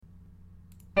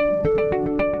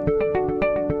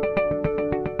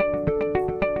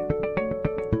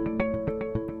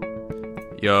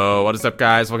Yo, what is up,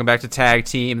 guys? Welcome back to Tag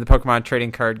Team, the Pokemon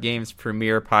Trading Card Games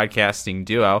premier podcasting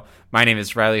duo. My name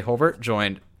is Riley Holbert,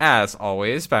 joined, as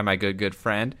always, by my good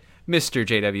friend, Mr.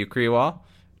 JW Kriwall.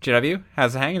 JW,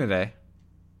 how's it hanging today?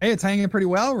 Hey, it's hanging pretty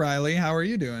well, Riley. How are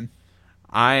you doing?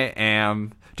 I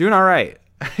am doing all right.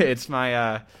 It's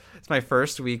my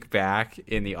first week back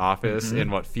in the office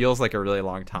in what feels like a really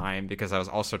long time because I was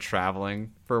also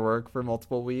traveling for work for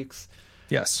multiple weeks.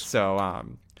 Yes. So,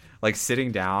 like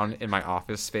sitting down in my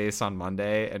office space on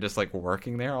Monday and just like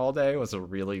working there all day was a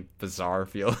really bizarre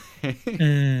feeling.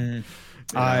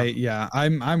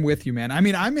 I'm with you, man. I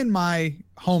mean, I'm in my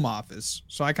home office,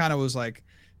 so I kind of was like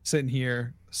sitting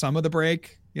here some of the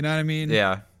break, you know what I mean?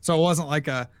 Yeah. So it wasn't like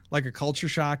a culture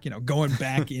shock, going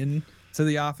back in to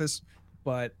the office.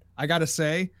 But I got to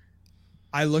say,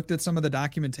 I looked at some of the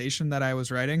documentation that I was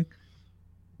writing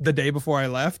the day before I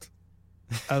left.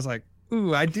 I was like,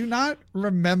 ooh, I do not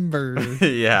remember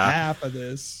half of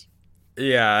this.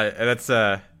 Yeah, that's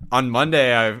on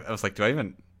Monday I was like, do I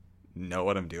even know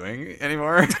what I'm doing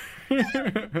anymore?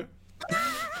 And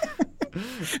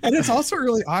it's also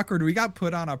really awkward. We got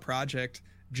put on a project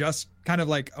just kind of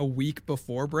like a week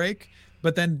before break,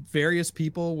 but then various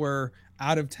people were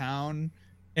out of town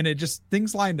and it just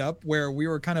things lined up where we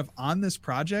were kind of on this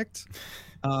project.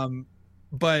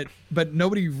 But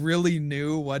nobody really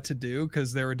knew what to do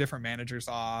because there were different managers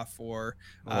off or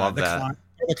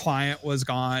the client was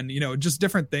gone, just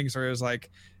different things where it was like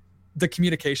the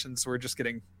communications were just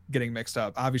getting mixed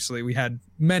up. Obviously we had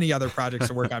many other projects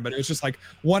to work on, but it was just like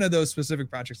one of those specific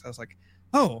projects. I was like,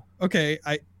 oh, okay.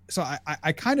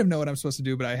 I kind of know what I'm supposed to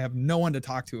do, but I have no one to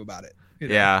talk to about it.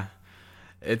 Yeah.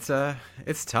 It's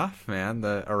tough, man.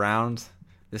 Around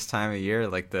this time of year,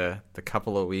 like the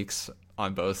couple of weeks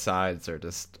on both sides are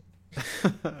just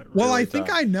really well, I tough.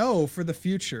 think I know for the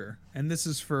future, and this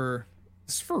is for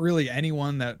really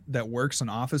anyone that works an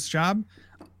office job.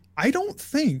 I don't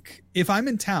think if I'm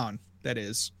in town, that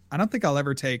is, I don't think I'll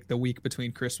ever take the week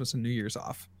between Christmas and New Year's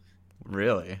off.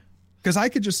 Really? Because I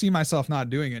could just see myself not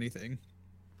doing anything.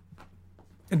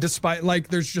 And despite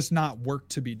there's just not work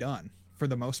to be done for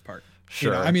the most part.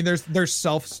 Sure. I mean, there's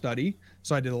self-study.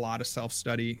 So I did a lot of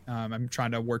self-study. I'm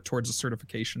trying to work towards a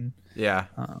certification. Yeah.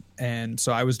 And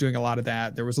so I was doing a lot of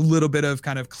that. There was a little bit of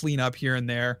kind of cleanup here and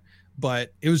there,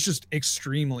 but it was just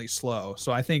extremely slow.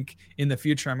 So I think in the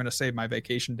future, I'm going to save my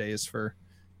vacation days for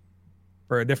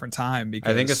a different time. Because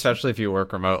I think especially if you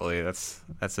work remotely, that's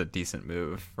a decent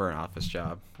move for an office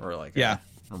job or like a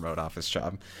remote office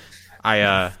job.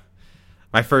 I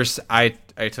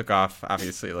took off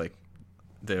obviously like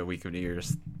the week of New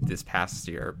Year's this past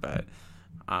year, but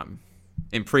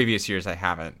in previous years I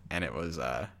haven't, and it was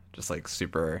just like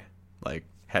super like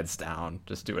heads down,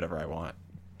 just do whatever I want,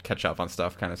 catch up on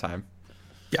stuff kind of time.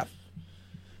 Yeah,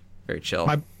 very chill.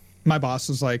 My boss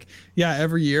was like, yeah,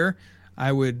 every year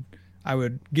I would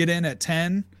get in at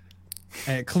 10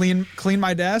 and clean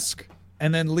my desk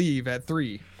and then leave at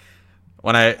 3.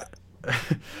 When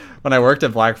I worked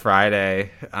at Black Friday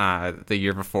the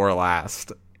year before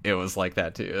last, it was like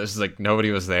that too. It was just like nobody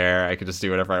was there. I could just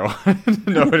do whatever I wanted.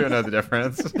 Nobody would know the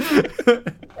difference.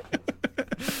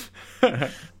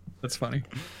 That's funny.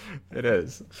 It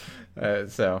is.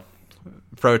 So,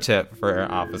 pro tip for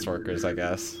office workers, I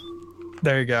guess.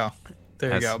 There you go.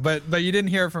 There you go. But you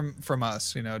didn't hear from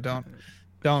us.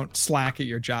 Don't slack at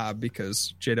your job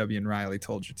because JW and Riley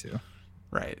told you to.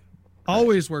 Right.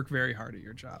 Always work very hard at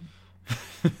your job.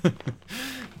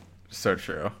 So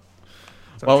true.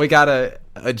 Well, we got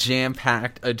a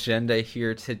jam-packed agenda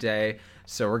here today,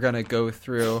 so we're going to go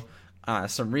through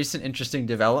some recent interesting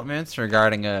developments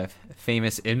regarding a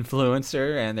famous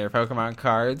influencer and their Pokemon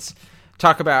cards,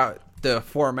 talk about the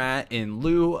format in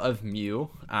lieu of Mew.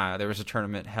 There was a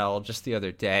tournament held just the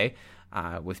other day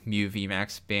with Mew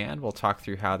VMAX Band. We'll talk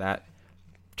through how that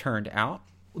turned out.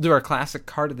 We'll do our classic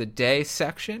card of the day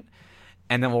section,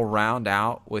 and then we'll round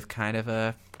out with kind of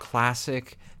a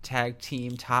classic tag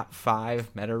team top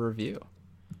 5 meta review.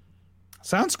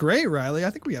 Sounds great, Riley.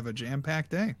 I think we have a jam-packed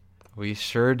day. We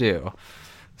sure do.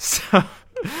 So,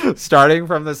 starting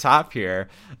from the top here,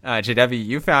 JW,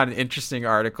 you found an interesting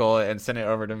article and sent it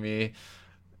over to me.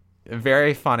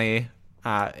 Very funny,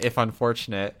 if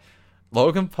unfortunate.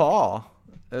 Logan Paul,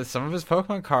 some of his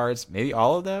Pokemon cards, maybe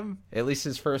all of them, at least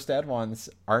his first ed ones,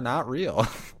 are not real.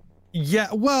 Yeah,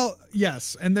 well,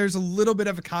 yes, and there's a little bit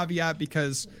of a caveat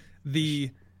because the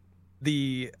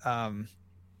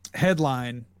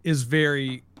headline is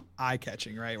very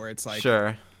eye-catching, right? Where it's like,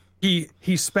 sure,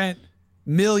 he spent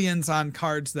millions on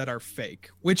cards that are fake,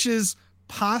 which is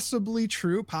possibly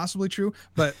true,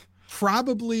 but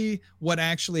probably what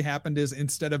actually happened is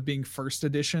instead of being first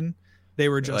edition, they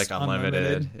were just like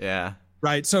unlimited. Yeah.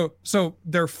 Right. So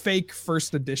they're fake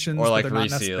first editions, or like but they're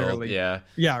resealed. not necessarily. Yeah.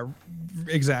 Yeah,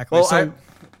 exactly. Well, So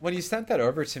when you sent that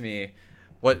over to me,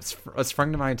 what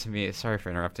sprung to mind to me, sorry for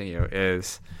interrupting you,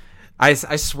 is I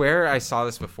swear I saw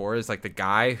this before, is like the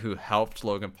guy who helped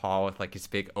Logan Paul with like his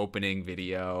big opening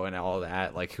video and all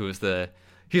that, like he was the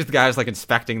guy who's like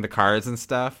inspecting the cards and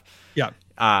stuff.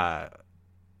 yeah.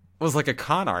 Was like a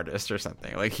con artist or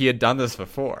something. Like he had done this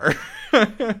before.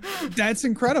 That's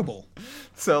incredible.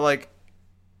 So like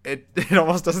it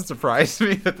almost doesn't surprise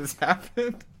me that this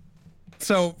happened.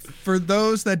 So for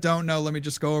those that don't know, let me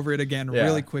just go over it again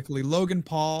really quickly. Logan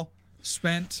Paul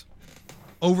spent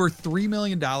over $3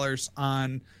 million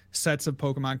on sets of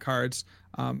Pokemon cards.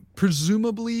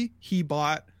 Presumably he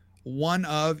bought one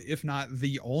of, if not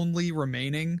the only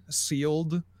remaining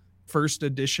sealed first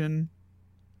edition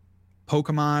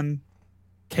Pokemon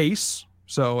case.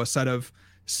 So a set of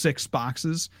 6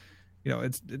 boxes. You know,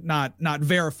 it's not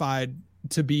verified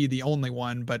to be the only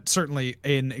one, but certainly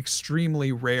an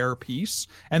extremely rare piece.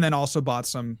 And then also bought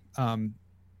some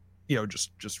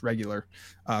just regular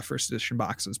first edition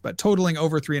boxes, but totaling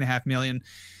over 3.5 million.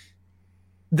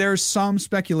 There's some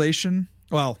speculation,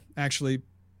 well, actually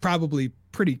probably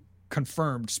pretty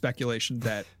confirmed speculation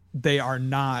that they are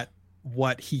not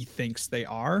what he thinks they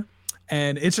are.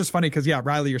 And it's just funny because, yeah,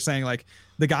 Riley, you're saying like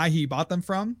the guy he bought them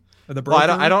from, or the broker.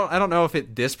 Well, I don't know if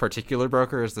this particular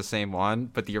broker is the same one,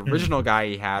 but the original guy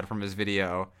he had from his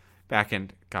video back in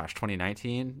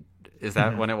 2019, is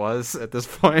that when it was at this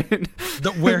point?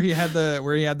 where he had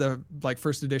the like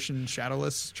first edition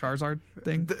Shadowless Charizard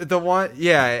thing. The one,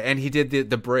 yeah, and he did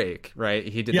the break, right?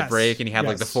 He did the break, and he had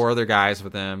like the 4 other guys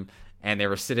with him, and they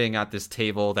were sitting at this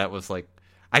table that was like,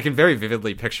 I can very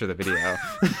vividly picture the video.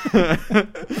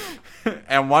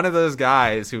 And one of those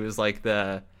guys who was like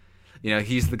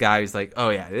he's the guy who's like, oh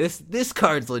yeah, this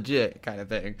card's legit kind of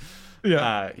thing.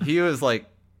 Yeah. He was like,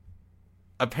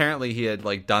 apparently he had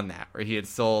like done that, where he had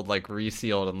sold like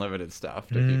resealed unlimited stuff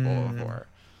to people before.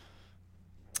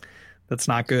 That's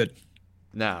not good.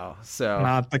 No. So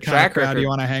not the kind of crowd you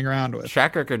want to hang around with.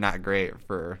 Track record not great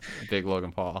for big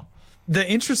Logan Paul. The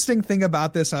interesting thing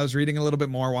about this, I was reading a little bit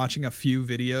more, watching a few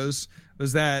videos,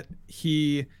 was that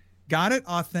he got it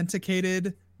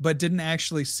authenticated, but didn't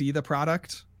actually see the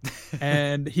product.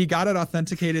 And he got it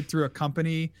authenticated through a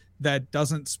company that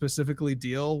doesn't specifically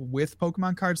deal with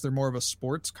Pokemon cards. They're more of a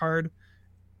sports card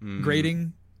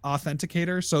grading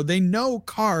authenticator. So they know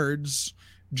cards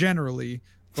generally,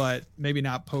 but maybe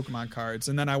not Pokemon cards.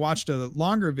 And then I watched a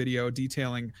longer video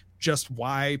detailing just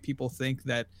why people think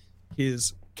that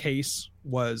his case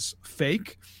was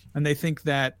fake. And they think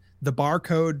that the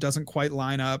barcode doesn't quite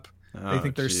line up. They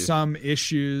think there's some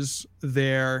issues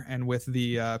there, and with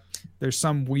the there's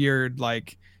some weird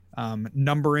like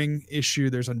numbering issue.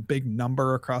 There's a big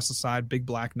number across the side, big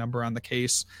black number on the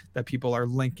case that people are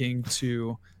linking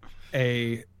to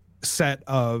a set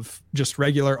of just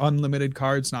regular unlimited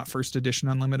cards, not first edition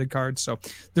unlimited cards. So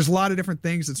there's a lot of different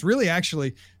things. It's really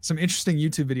actually some interesting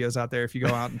YouTube videos out there if you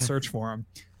go out and search for them,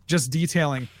 just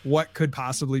detailing what could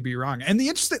possibly be wrong. And the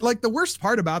interesting, like the worst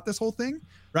part about this whole thing,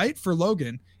 right, for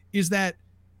Logan, is that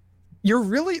you're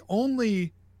really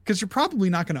only, because you're probably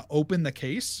not going to open the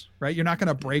case, right? You're not going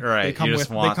to break. Right. They come with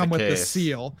the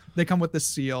seal. They come with the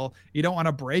seal. You don't want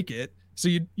to break it, so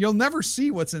you'll never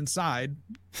see what's inside,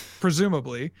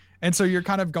 presumably. And so you're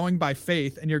kind of going by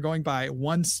faith, and you're going by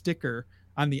one sticker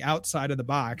on the outside of the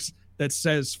box that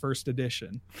says first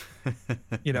edition,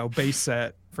 base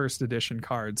set first edition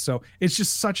cards. So it's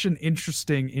just such an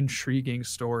interesting, intriguing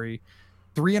story.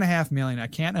 3.5 million. I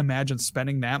can't imagine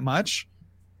spending that much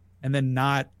and then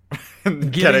not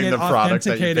getting the product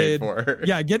that you paid for.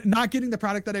 Yeah, not getting the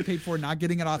product that I paid for, not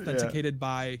getting it authenticated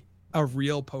by a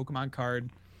real Pokemon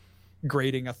card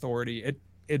grading authority.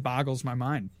 It boggles my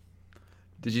mind.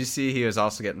 Did you see he was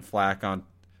also getting flack on?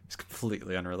 It's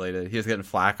completely unrelated. He was getting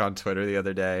flack on Twitter the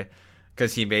other day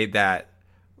because he made that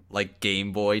like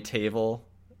Game Boy table,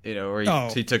 where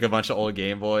he took a bunch of old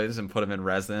Game Boys and put them in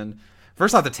resin.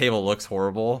 First off, the table looks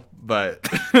horrible, but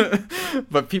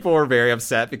but people were very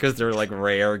upset because there were like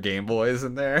rare Game Boys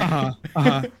in there.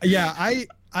 Yeah,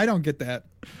 I don't get that.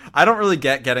 I don't really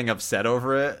get getting upset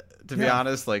over it, to be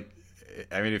honest. Like,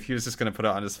 I mean, if he was just gonna put it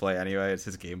on display anyway, it's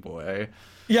his Game Boy.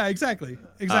 Yeah, exactly.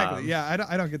 Yeah,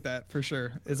 I don't get that for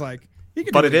sure. It's like he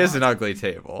can. But it is an ugly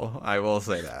table. I will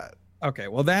say that. Okay,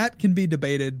 well that can be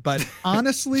debated, but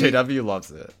honestly, JW loves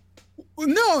it.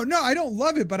 No, I don't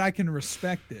love it, but I can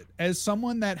respect it as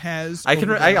someone that has.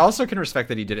 I also can respect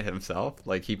that he did it himself.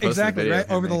 Like he posted exactly a video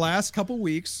right over the last couple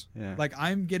weeks. Yeah. Like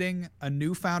I'm getting a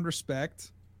newfound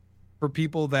respect for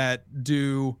people that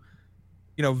do,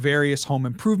 various home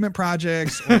improvement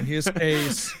projects. Or in his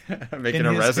case, making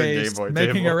a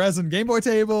resin Game Boy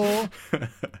table.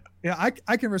 Yeah,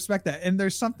 I can respect that. And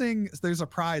there's a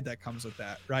pride that comes with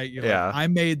that, right? Like, I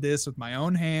made this with my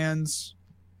own hands.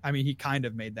 I mean, he kind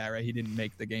of made that, right? He didn't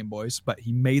make the Game Boys, but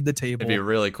he made the table. It'd be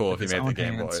really cool if he made the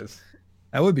Game Boys.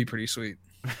 That would be pretty sweet.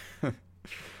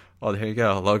 Well, there you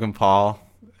go. Logan Paul,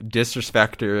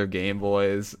 disrespecter of Game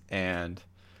Boys, and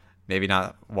maybe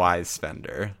not wise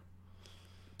spender.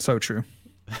 So true.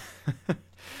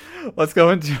 Let's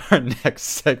go into our next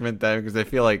segment then, because I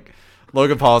feel like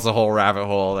Logan Paul is a whole rabbit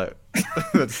hole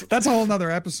that's a whole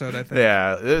nother episode, I think.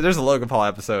 Yeah, there's a Logan Paul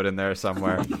episode in there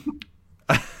somewhere.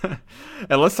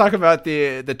 And let's talk about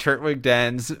the Turtwig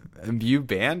Den's Mew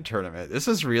Band tournament. This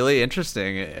was really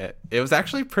interesting. It was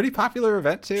actually a pretty popular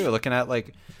event too. Looking at what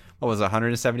was it,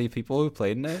 170 people who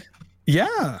played in it?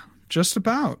 Yeah, just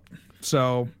about.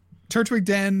 So Turtwig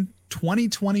Den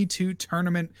 2022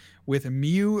 tournament with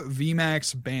Mew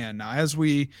VMAX Band. Now, as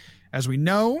we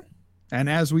know, and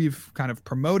as we've kind of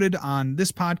promoted on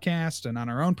this podcast and on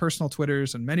our own personal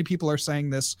Twitters, and many people are saying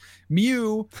this,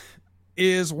 Mew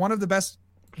is one of the best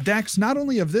decks, not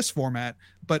only of this format,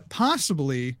 but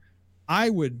possibly, I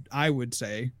would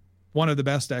say, one of the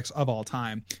best decks of all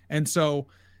time. And so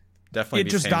definitely it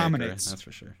just dominates. That's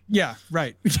for sure. Yeah,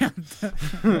 right. Yeah,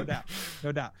 no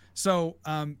doubt. So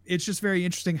it's just very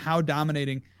interesting how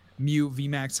dominating Mew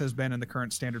VMAX has been in the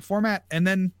current standard format. And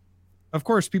then, of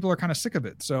course, people are kind of sick of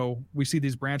it. So we see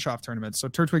these branch off tournaments. So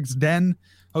Turtwig's Den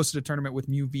hosted a tournament with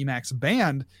Mew VMAX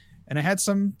Band, and it had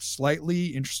some slightly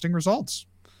interesting results.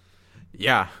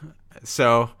 Yeah.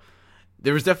 So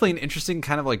there was definitely an interesting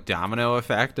kind of like domino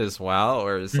effect as well,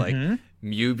 where it's like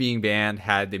Mew being banned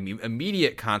had the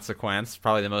immediate consequence,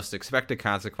 probably the most expected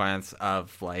consequence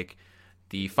of like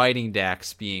the fighting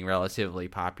decks being relatively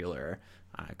popular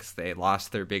because they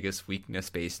lost their biggest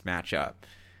weakness-based matchup.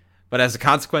 But as a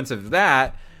consequence of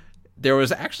that, there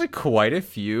was actually quite a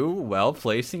few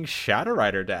well-placing Shadow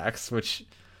Rider decks, which,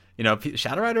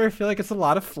 Shadow Rider, I feel like it's a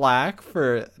lot of flack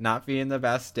for not being the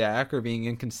best deck or being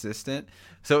inconsistent.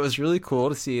 So it was really cool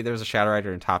to see there was a Shadow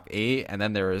Rider in top 8, and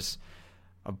then there was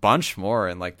a bunch more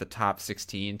in like the top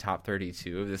 16, top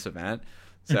 32 of this event.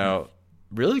 So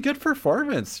really good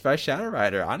performance by Shadow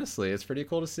Rider. Honestly, it's pretty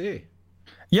cool to see.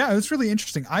 Yeah, it was really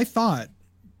interesting. I thought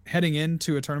heading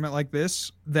into a tournament like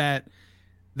this that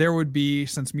there would be,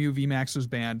 since Mew VMAX was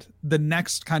banned, the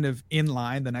next kind of in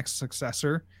line, the next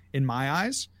successor in my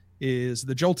eyes is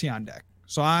the Jolteon deck.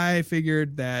 So I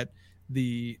figured that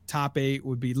the top 8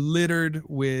 would be littered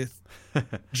with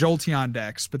Jolteon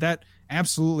decks, but that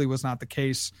absolutely was not the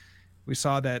case. We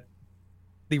saw that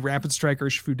the Rapid Strike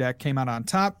Urshifu deck came out on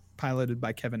top, piloted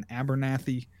by Kevin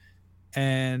Abernathy,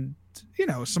 and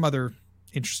some other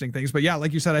interesting things. But yeah,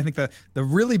 like you said, I think the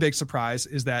really big surprise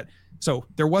is that so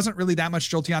there wasn't really that much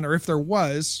Jolteon, or if there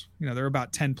was, there were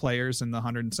about 10 players in the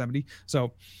 170.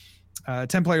 So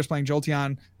 10 players playing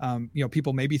Jolteon.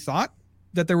 People maybe thought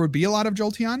that there would be a lot of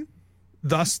Jolteon,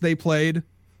 thus they played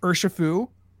Urshifu,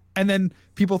 and then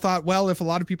people thought, well, if a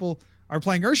lot of people are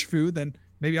playing Urshifu, then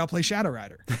maybe I'll play Shadow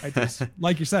Rider. Right?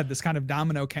 Like you said, this kind of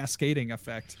domino cascading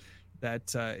effect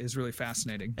that is really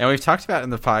fascinating. And we've talked about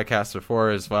in the podcast before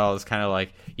as well, is kind of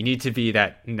like you need to be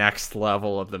that next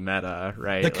level of the meta,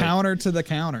 right? The counter to the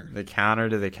counter. The counter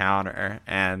to the counter.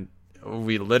 And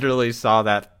we literally saw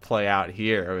that play out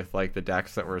here with like the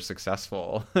decks that were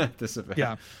successful at this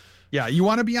event. Yeah, you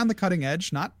want to be on the cutting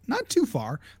edge, not too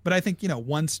far, but I think,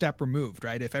 one step removed,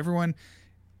 right? If everyone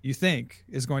you think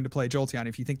is going to play Jolteon,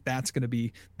 if you think that's going to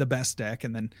be the best deck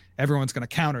and then everyone's going to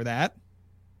counter that,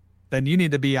 then you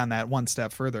need to be on that one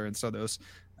step further. And so those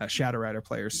Shadow Rider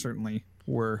players certainly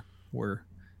were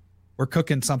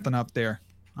cooking something up there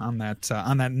on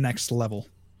that next level.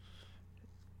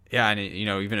 Yeah, and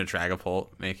even a Dragapult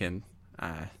making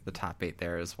the top 8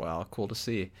 there as well. Cool to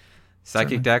see.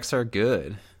 Psychic decks are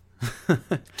good.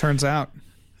 Turns out.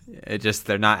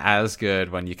 They're not as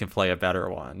good when you can play a better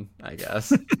one, I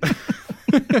guess.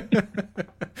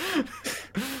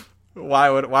 Why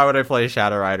would I play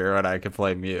Shadow Rider when I could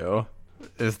play Mew?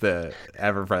 Is the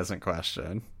ever-present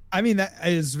question. I mean, that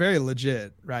is very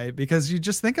legit, right? Because you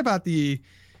just think about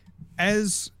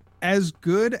as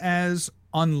good as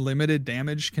unlimited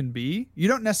damage can be, you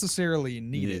don't necessarily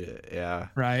need it. Yeah.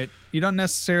 Right? You don't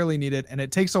necessarily need it, and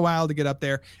it takes a while to get up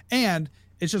there, and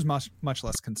it's just much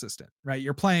less consistent, right?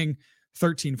 You're playing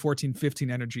 13, 14,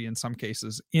 15 energy in some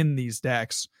cases in these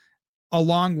decks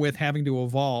along with having to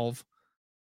evolve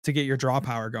to get your draw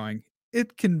power going,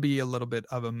 it can be a little bit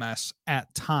of a mess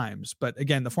at times. But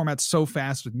again, the format's so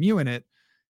fast with Mew in it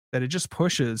that it just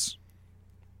pushes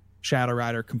Shadow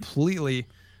Rider completely.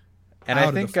 And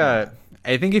I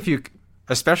think if you,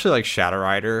 especially like Shadow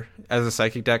Rider as a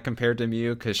psychic deck compared to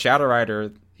Mew, because Shadow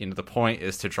Rider, the point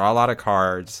is to draw a lot of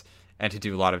cards and to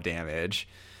do a lot of damage.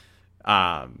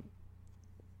 And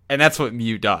that's what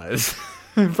Mew does.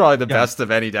 Probably the best of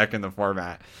any deck in the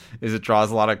format is it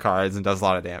draws a lot of cards and does a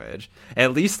lot of damage.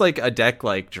 At least like a deck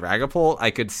like Dragapult,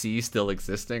 I could see still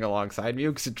existing alongside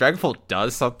Mew, because Dragapult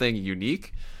does something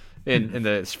unique in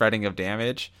the spreading of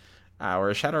damage,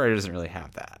 whereas Shadow Rider doesn't really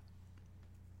have that.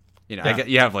 I get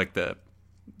you have like the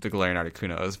Galarian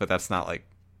Articunos, but that's not like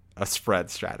a spread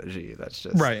strategy. That's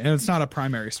just right, and it's not a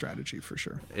primary strategy for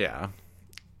sure. Yeah,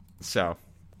 so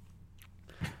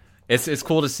it's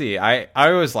cool to see. I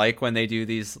always like when they do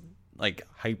these like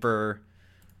hyper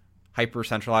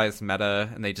centralized meta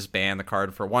and they just ban the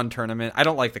card for one tournament. I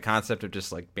don't like the concept of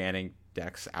just like banning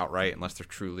decks outright unless they're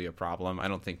truly a problem. I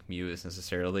don't think Mew is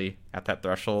necessarily at that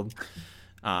threshold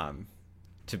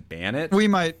to ban it. We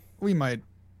might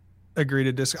agree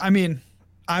to disagree. I mean,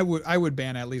 I would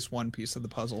ban at least one piece of the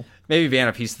puzzle. Maybe ban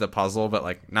a piece of the puzzle, but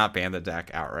like not ban the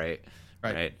deck outright.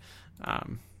 Right.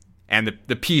 And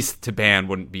the piece to ban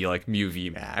wouldn't be like Mew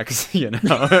VMAX,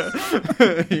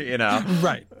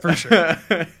 Right, for sure.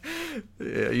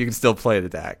 You can still play the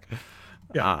deck.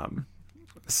 Yeah.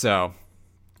 So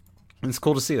it's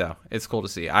cool to see, though. It's cool to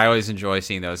see. I always enjoy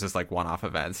seeing those as like one-off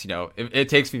events. It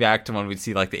takes me back to when we'd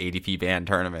see like the ADP ban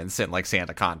tournaments and like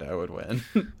Sandaconda would win.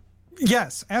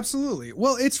 Yes, absolutely.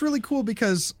 Well, it's really cool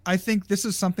because I think this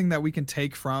is something that we can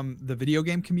take from the video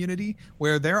game community,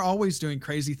 where they're always doing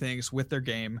crazy things with their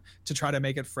game to try to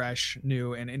make it fresh,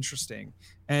 new, and interesting.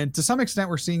 And to some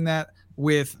extent, we're seeing that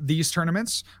with these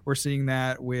tournaments. We're seeing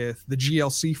that with the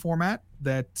GLC format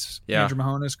that Andrew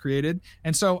Mahone has created.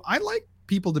 And so I like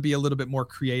people to be a little bit more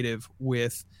creative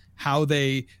with how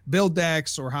they build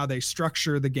decks or how they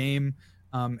structure the game.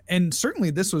 And certainly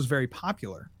this was very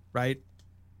popular, right?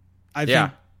 I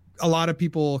think a lot of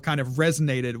people kind of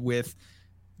resonated with,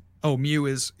 Mew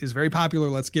is very popular.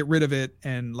 Let's get rid of it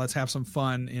and let's have some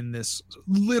fun in this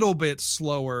little bit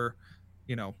slower,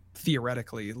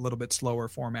 theoretically a little bit slower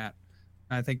format.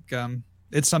 I think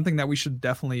it's something that we should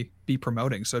definitely be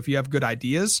promoting. So if you have good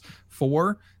ideas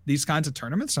for these kinds of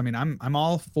tournaments, I mean, I'm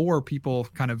all for people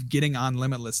kind of getting on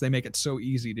Limitless. They make it so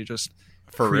easy to just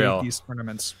create these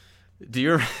tournaments. Do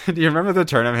you remember the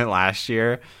tournament last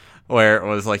year where it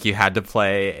was like you had to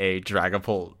play a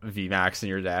Dragapult VMAX in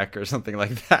your deck or something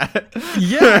like that?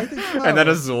 Yeah, I think so. And then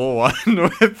Azul won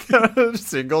with a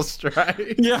single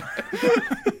strike. Yeah.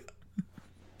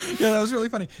 Yeah, that was really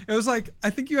funny. It was like,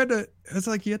 I think you had to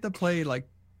play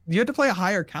a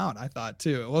higher count, I thought,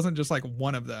 too. It wasn't just like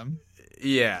one of them.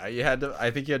 Yeah,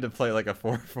 I think you had to play like a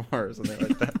 4/4 or something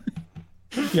like that.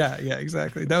 Yeah,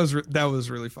 exactly. That was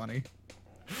really funny.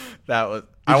 That was.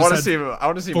 I want to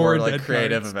see more like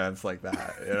creative events like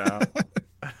that.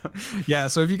 Yeah.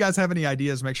 So if you guys have any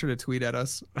ideas, make sure to tweet at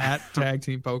us at Tag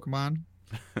Team Pokemon.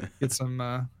 Get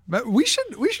some. But we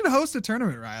should host a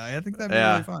tournament, Riley. I think that'd be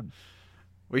really fun.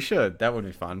 We should. That would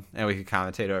be fun, and we could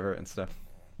commentate over it and stuff.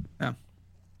 Yeah.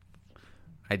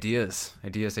 Ideas. We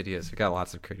got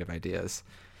lots of creative ideas.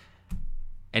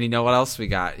 And you know what else we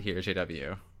got here,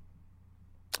 JW?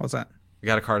 What's that? We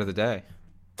got a card of the day.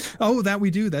 Oh, that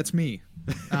we do. That's me.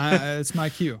 It's my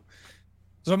cue.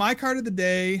 So my card of the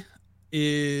day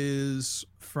is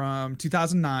from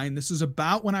 2009. This is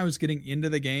about when I was getting into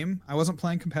the game. I wasn't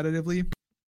playing competitively,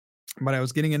 but I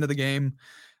was getting into the game.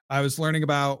 I was learning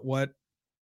about what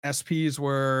SPs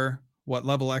were, what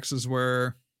level X's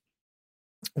were,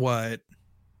 what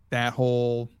that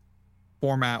whole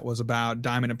format was about,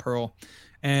 Diamond and Pearl.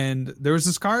 And there was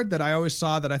this card that I always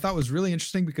saw that I thought was really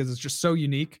interesting because it's just so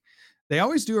unique. They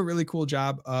always do a really cool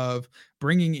job of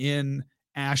bringing in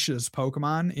Ash's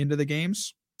Pokemon into the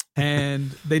games. And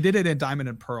they did it in Diamond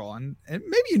and Pearl. And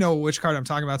maybe you know which card I'm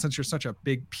talking about since you're such a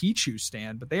big Pichu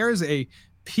stan. But there is a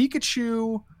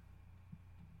Pikachu,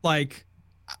 like,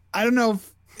 I don't know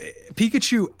if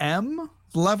Pikachu M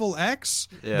level X.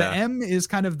 Yeah. The M is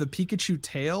kind of the Pikachu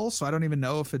tail. So I don't even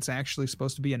know if it's actually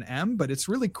supposed to be an M. But it's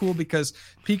really cool because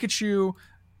Pikachu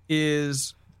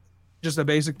is just a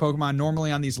basic Pokemon.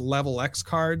 Normally on these level X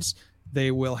cards, they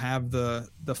will have the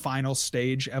final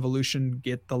stage evolution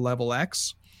get the level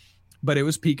X, but it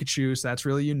was Pikachu, so that's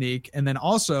really unique. And then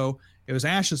also it was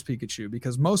Ash's Pikachu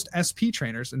because most SP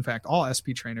trainers, in fact, all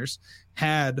SP trainers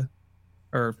had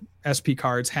or SP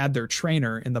cards had their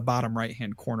trainer in the bottom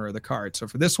right-hand corner of the card. So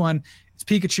for this one, it's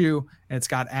Pikachu, and it's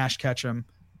got Ash Ketchum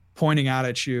pointing out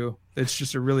at you. It's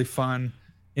just a really fun,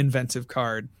 inventive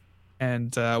card.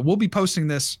 And we'll be posting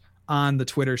this on the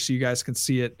Twitter so you guys can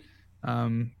see it,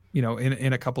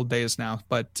 in a couple days now.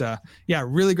 But yeah,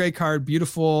 really great card.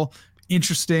 Beautiful,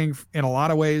 interesting in a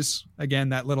lot of ways. Again,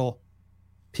 that little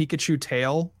Pikachu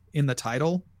tail in the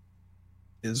title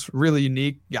is really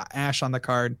unique. Got Ash on the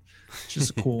card. It's just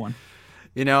a cool one.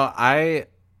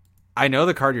 I know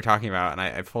the card you're talking about, and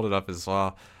I pulled it up as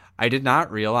well. I did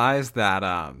not realize that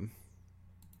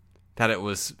that it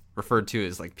was referred to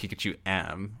as like Pikachu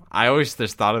M. I always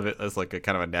just thought of it as like a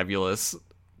kind of a nebulous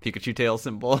Pikachu tail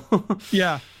symbol.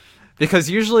 Yeah. Because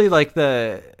usually like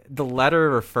the letter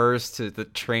refers to the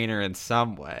trainer in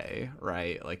some way,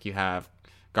 right? Like you have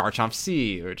Garchomp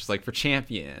C, which is like for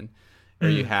champion, or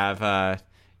you have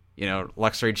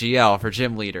Luxray GL for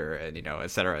gym leader, and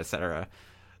et cetera, et cetera.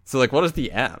 So like, what is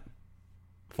the M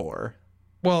for?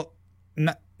 Well,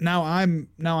 now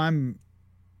I'm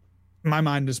my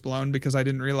mind is blown because I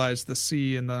didn't realize the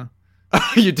C and the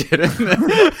you didn't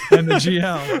and the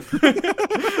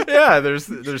GL. Yeah, there's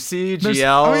C,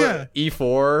 GL,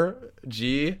 E4,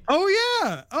 G. Oh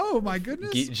yeah. Oh my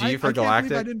goodness. G for I Galactic. Can't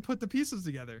believe I didn't put the pieces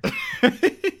together.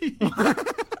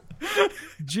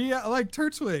 GL, like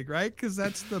Turtwig, right? Because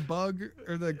that's the bug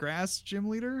or the grass gym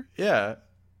leader. Yeah.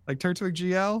 Like Turtwig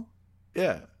GL.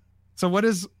 Yeah. So what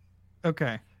is?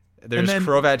 Okay. There's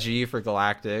Crobat G for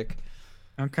Galactic.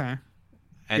 Okay.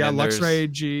 And then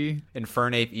Luxray G.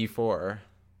 Infernape E4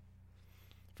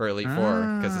 for Elite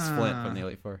Four because it's Flint from the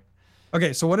Elite Four.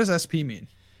 Okay, so what does SP mean?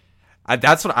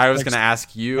 That's what I was going to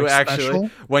ask you actually. Special?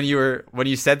 When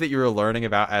you said that you were learning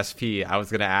about SP, I was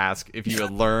going to ask if you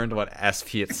had learned what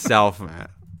SP itself meant.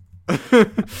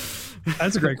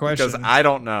 That's a great question. Because I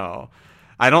don't know.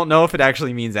 I don't know if it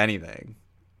actually means anything.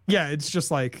 Yeah, it's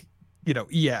just like,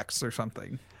 EX or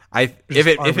something. If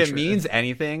it means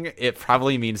anything, it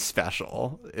probably means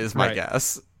special, is my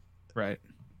guess. Right.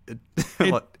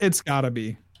 It's gotta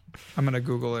be. I'm gonna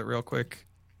Google it real quick.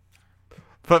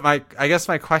 But I guess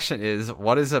my question is,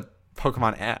 what is a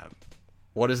Pokemon M?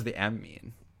 What does the M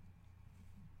mean?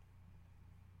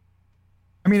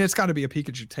 I mean, it's got to be a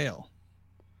Pikachu tail.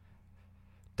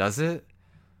 Does it?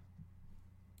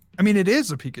 I mean, it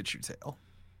is a Pikachu tail.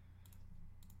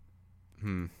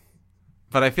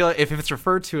 But I feel like if it's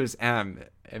referred to as M,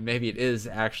 and maybe it is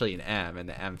actually an M, and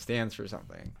the M stands for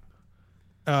something.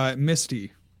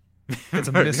 Misty. It's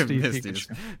a Misty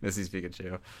Pikachu. Misty's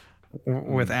Pikachu.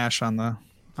 With Ash on the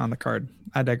card.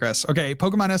 I digress. Okay,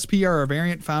 Pokemon SP are a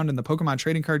variant found in the Pokemon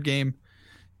trading card game.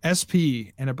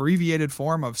 SP, an abbreviated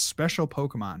form of special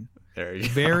Pokemon. There you go.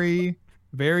 Very,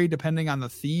 very depending on the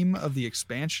theme of the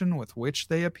expansion with which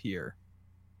they appear.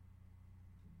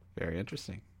 Very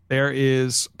interesting. There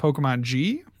is Pokemon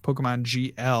G, Pokemon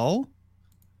GL,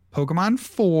 Pokemon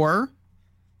 4,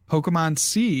 Pokemon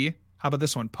C. How about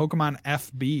this one? Pokemon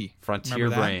FB. Frontier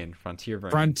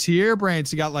Brain. So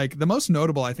you got like the most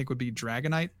notable, I think, would be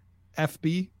Dragonite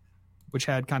FB, which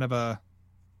had kind of a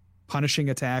punishing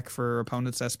attack for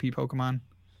opponents' SP Pokemon.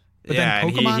 But yeah,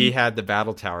 then Pokemon, and he had the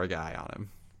Battle Tower guy on him.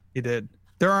 He did.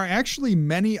 There are actually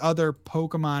many other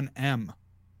Pokemon M.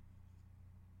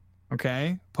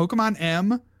 Okay? Pokemon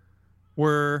M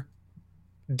were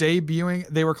debuting.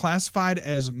 They were classified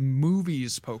as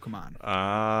movies Pokemon.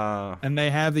 And they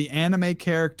have the anime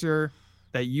character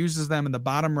that uses them in the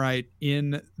bottom right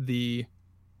in the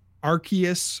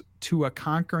Arceus to a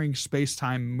Conquering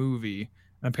Space-Time movie.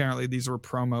 And apparently these were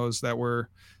promos that were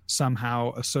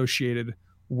somehow associated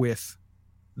with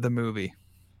the movie.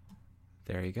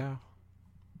 There you go.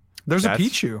 There's a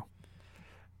Pichu.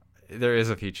 There is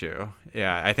a Pichu.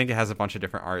 Yeah, I think it has a bunch of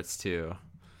different arts too.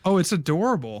 Oh, it's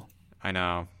adorable. I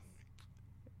know.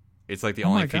 It's like the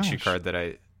only Pichu card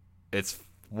that it's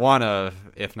one of,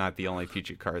 if not the only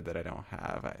Pichu card that I don't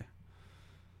have.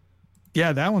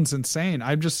 Yeah, that one's insane.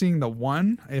 I'm just seeing the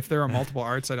one. If there are multiple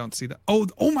arts, I don't see that.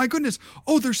 Oh my goodness.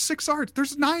 Oh, there's 6 arts.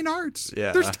 There's 9 arts.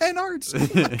 Yeah. There's 10 arts. Oh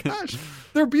my gosh.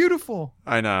 They're beautiful.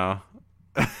 I know.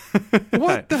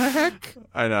 What the heck?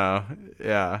 I know.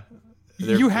 Yeah.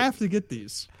 You have to get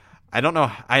these. I don't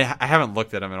know. I haven't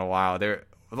looked at them in a while. The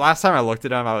last time I looked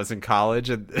at them, I was in college,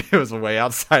 and it was way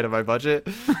outside of my budget.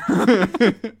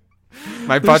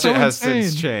 My budget has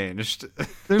since changed.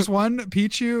 There's one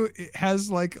Pichu. It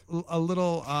has like a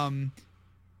little.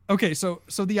 Okay, so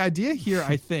the idea here,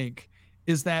 I think,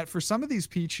 is that for some of these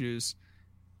Pichus,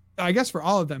 I guess for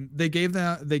all of them, they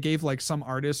gave like some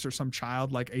artist or some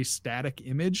child like a static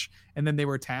image, and then they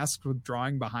were tasked with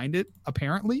drawing behind it,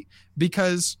 apparently,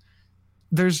 because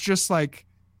there's just like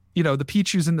the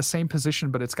Pichu's in the same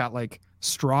position, but it's got like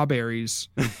strawberries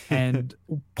and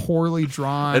poorly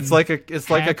drawn. It's like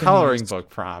a coloring book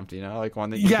prompt, like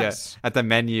one that you get at the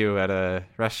menu at a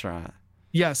restaurant.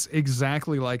 Yes,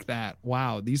 exactly like that.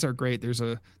 Wow, these are great. There's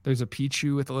a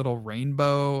Pichu with a little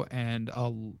rainbow and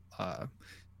a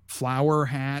flower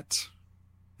hat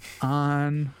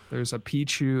on. There's a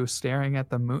Pichu staring at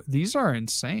the moon. These are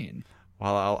insane.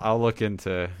 Well, I'll look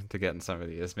into getting some of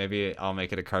these. Maybe I'll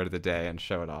make it a card of the day and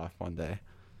show it off one day.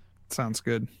 Sounds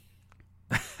good.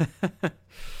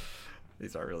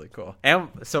 These are really cool. And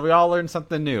so we all learned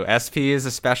something new. SP is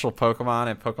a special Pokemon,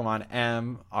 and Pokemon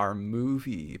M are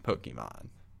movie Pokemon.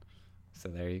 So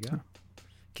there you go.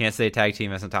 Can't say Tag Team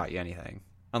hasn't taught you anything,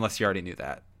 unless you already knew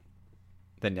that.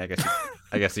 Then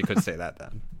I guess you could say that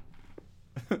then.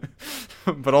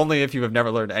 But only if you have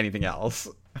never learned anything else.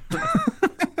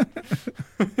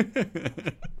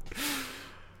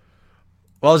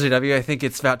 Well, JW, I think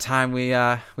it's about time we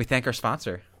thank our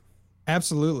sponsor.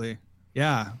 Absolutely.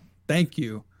 Yeah. Thank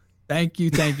you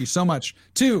so much.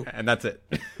 And that's it.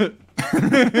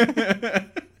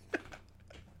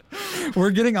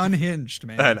 We're getting unhinged,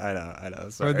 man. I know.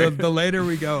 Sorry. The later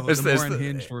we go, the more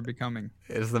unhinged we're becoming.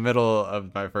 It's the middle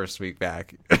of my first week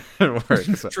back at work.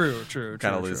 So True.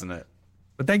 Kind of losing it.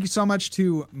 But thank you so much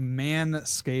to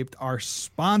Manscaped, our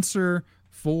sponsor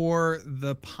for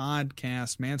the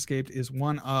podcast. Manscaped is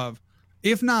one of,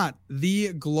 if not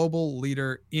the global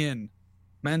leader in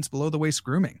men's below the waist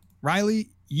grooming. Riley,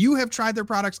 you have tried their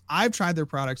products. I've tried their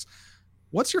products.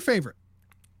 What's your favorite?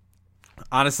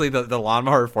 Honestly, the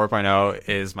Lawnmower 4.0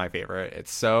 is my favorite.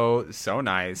 It's so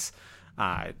nice.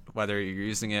 Whether you're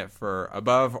using it for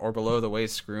above or below the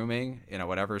waist grooming,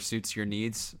 whatever suits your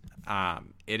needs,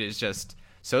 it is just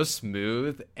so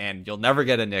smooth, and you'll never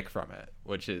get a nick from it,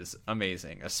 which is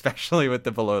amazing, especially with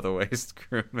the below the waist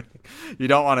grooming. You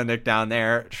don't want a nick down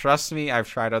there. Trust me, I've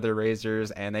tried other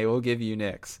razors, and they will give you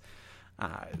nicks.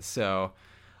 So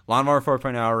Lawnmower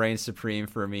 4.0 reigns supreme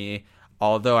for me.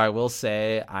 Although I will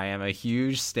say I am a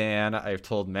huge stan. I've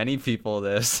told many people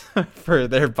this for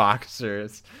their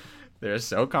boxers. They're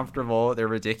so comfortable. They're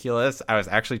ridiculous. I was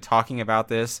actually talking about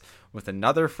this with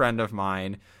another friend of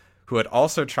mine who had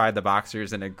also tried the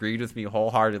boxers and agreed with me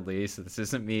wholeheartedly. So this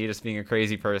isn't me just being a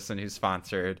crazy person who's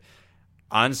sponsored.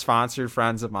 Unsponsored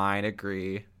friends of mine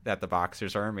agree that the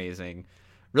boxers are amazing.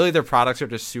 Really, their products are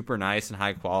just super nice and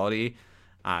high quality.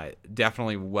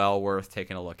 Definitely well worth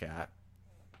taking a look at.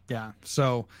 Yeah,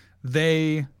 so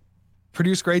they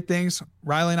produce great things.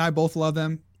 Riley and I both love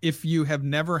them. If you have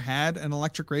never had an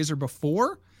electric razor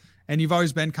before and you've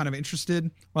always been kind of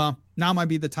interested, well, now might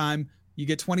be the time. You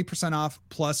get 20% off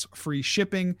plus free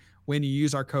shipping when you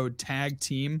use our code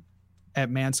TAGTEAM at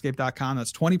manscaped.com.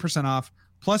 That's 20% off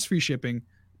plus free shipping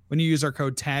when you use our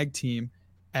code TAGTEAM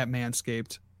at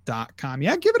manscaped.com.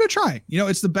 Yeah, give it a try.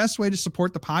 It's the best way to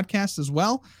support the podcast as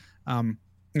well.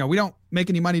 We don't make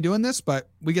any money doing this, but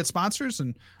we get sponsors,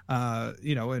 and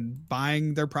and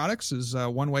buying their products is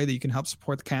one way that you can help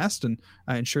support the cast and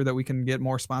ensure that we can get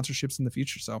more sponsorships in the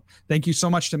future. So thank you so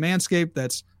much to Manscaped.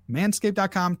 That's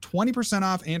manscaped.com, 20%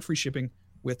 off and free shipping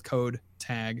with code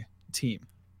TAGTEAM.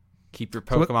 Keep your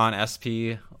Pokemon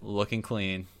SP looking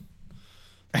clean.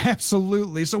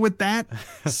 Absolutely. So with that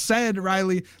said,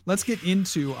 Riley, let's get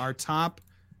into our top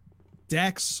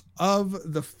decks of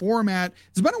the format.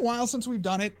 It's been a while since we've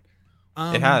done it.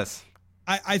 It has.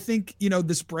 I think,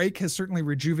 this break has certainly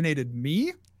rejuvenated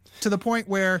me to the point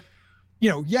where,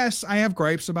 yes, I have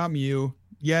gripes about Mew.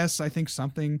 Yes, I think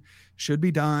something should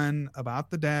be done about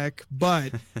the deck,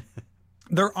 but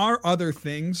there are other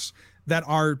things that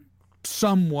are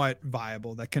somewhat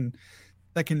viable that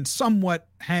can somewhat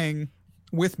hang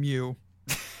with Mew.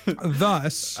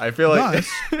 Thus, I feel like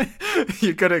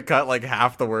you could have cut like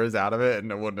half the words out of it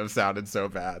and it wouldn't have sounded so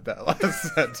bad, that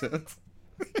last sentence.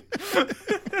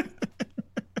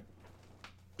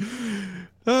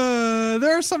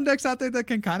 There are some decks out there that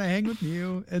can kind of hang with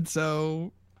Mew, and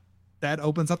so that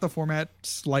opens up the format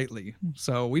slightly.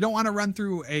 So we don't want to run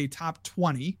through a top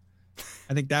 20.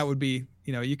 I think that would be,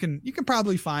 you can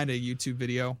probably find a YouTube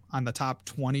video on the top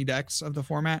 20 decks of the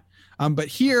format. But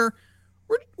here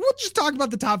we'll just talk about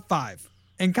the top 5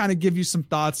 and kind of give you some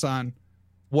thoughts on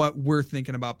what we're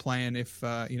thinking about playing. If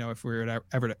if we were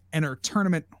ever to enter a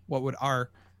tournament, what would our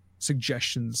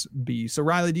suggestions be? So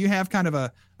Riley, do you have kind of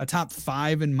a top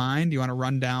 5 in mind? Do you want to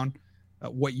run down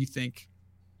what you think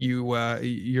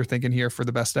you're thinking here for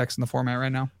the best decks in the format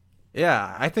right now?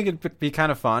 Yeah, I think it'd be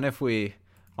kind of fun if we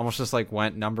almost just like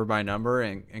went number by number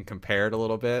and compared a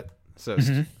little bit. So,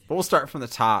 but we'll start from the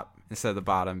top instead of the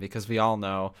bottom, because we all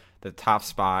know the top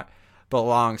spot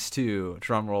belongs to,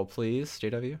 drum roll please,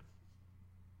 JW.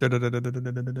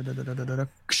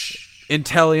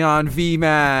 Inteleon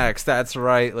VMAX. That's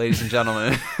right, ladies and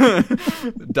gentlemen.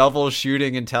 Double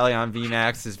shooting Inteleon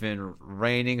VMAX has been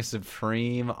reigning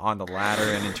supreme on the ladder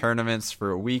and in tournaments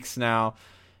for weeks now.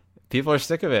 People are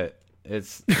sick of it.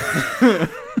 It's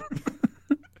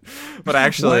but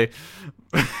actually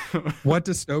what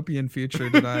dystopian future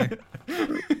did I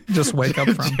just wake up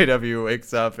from? JW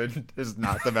wakes up and is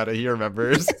not the meta he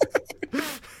remembers.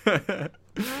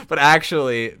 But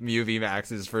actually, Mew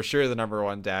VMAX is for sure the number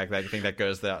one deck. I think that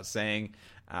goes without saying.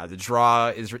 The draw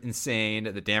is insane.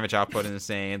 The damage output is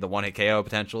insane. The one-hit KO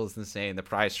potential is insane. The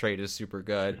prize trade is super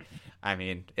good. I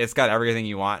mean, it's got everything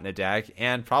you want in a deck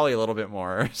and probably a little bit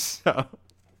more. So,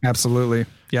 absolutely.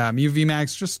 Yeah, Mew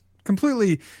VMAX just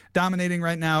completely dominating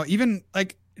right now. Even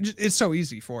like it's so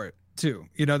easy for it too.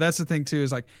 You know, that's the thing too,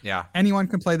 is like, yeah, anyone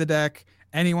can play the deck.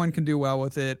 Anyone can do well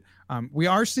with it. We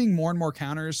are seeing more and more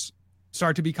counters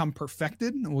start to become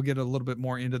perfected, and we'll get a little bit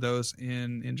more into those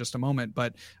in just a moment.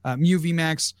 But Mew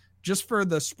VMAX, just for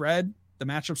the spread, the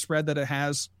matchup spread that it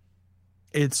has,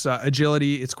 its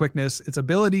agility, its quickness, its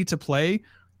ability to play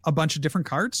a bunch of different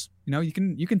cards. You know, you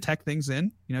can tech things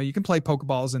in. You know, you can play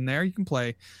Pokeballs in there. You can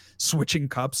play switching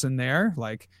cups in there.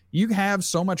 Like, you have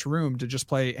so much room to just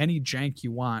play any jank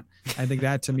you want. I think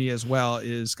that to me as well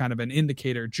is kind of an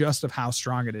indicator just of how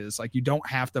strong it is. Like, you don't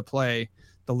have to play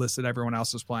the list that everyone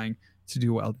else is playing to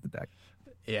do well with the deck.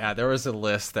 Yeah, there was a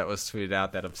list that was tweeted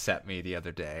out that upset me the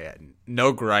other day.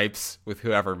 No gripes with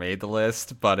whoever made the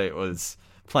list, but it was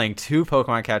playing 2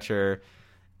 Pokemon Catcher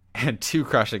and 2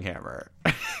 Crushing Hammer.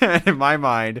 In my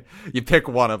mind, you pick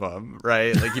one of them,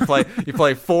 right? Like, you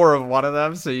play 4 of one of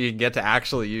them so you can get to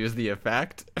actually use the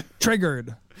effect.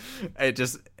 Triggered.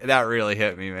 That really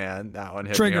hit me, man. That one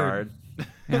hit me hard.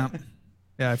 Yeah.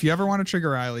 Yeah, if you ever want to trigger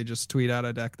Riley, just tweet out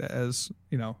a deck that has,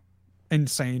 you know,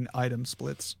 insane item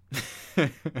splits.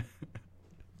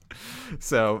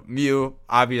 So Mew,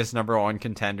 obvious number one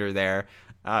contender there.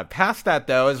 Past that,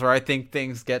 though, is where I think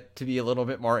things get to be a little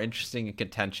bit more interesting and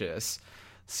contentious.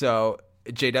 So,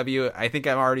 JW, I think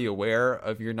I'm already aware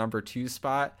of your number 2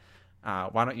 spot.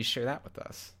 Why don't you share that with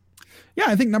us? Yeah,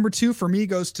 I think number 2 for me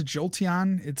goes to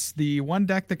Jolteon. It's the one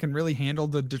deck that can really handle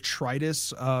the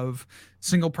detritus of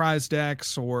single prize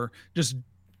decks or just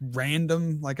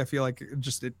random. Like, I feel like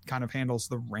it kind of handles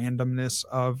the randomness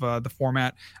of the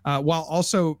format, while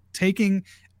also taking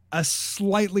a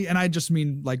slightly, and I just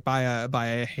mean like by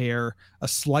a hair, a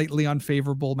slightly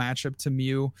unfavorable matchup to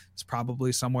Mew. It's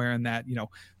probably somewhere in that,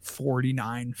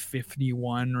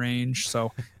 49-51 range.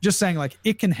 So just saying, like,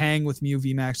 it can hang with Mew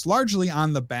VMAX largely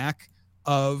on the back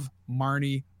of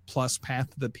Marnie plus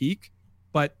Path to the Peak,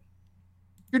 but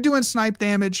you're doing snipe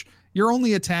damage. You're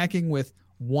only attacking with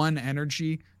 1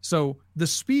 energy. So the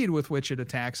speed with which it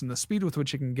attacks and the speed with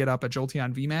which it can get up a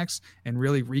Jolteon VMAX and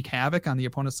really wreak havoc on the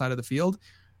opponent's side of the field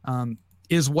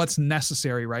is what's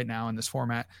necessary right now in this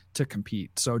format to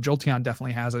compete. So Jolteon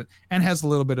definitely has it and has a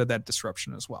little bit of that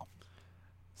disruption as well.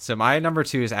 So my number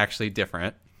 2 is actually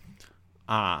different.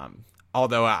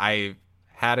 Although I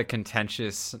had a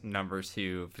contentious number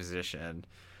 2 position.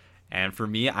 And for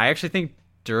me, I actually think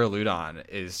Duraludon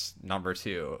is number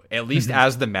 2, at least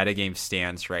as the metagame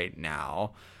stands right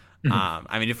now.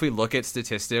 I mean, if we look at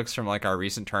statistics from like our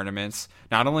recent tournaments,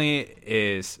 not only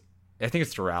is, I think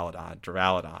it's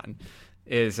Duraludon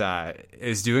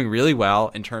is doing really well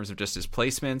in terms of just his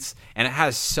placements, and it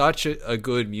has such a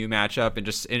good Mew matchup. And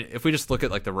if we just look at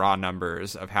like the raw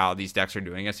numbers of how these decks are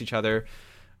doing against each other,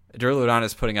 Duraludon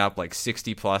is putting up like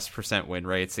 60+% win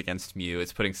rates against Mew.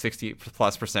 It's putting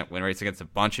 60+% win rates against a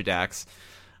bunch of decks,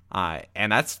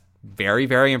 and that's very,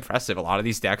 very impressive. A lot of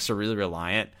these decks are really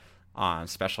reliant on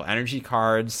special energy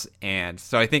cards, and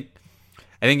so I think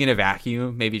in a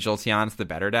vacuum, maybe Jolteon's the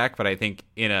better deck, but I think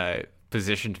in a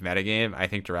positioned metagame, I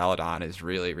think Duraludon is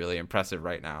really, really impressive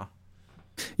right now.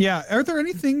 Yeah. Are there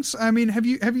any things, I mean, have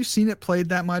you seen it played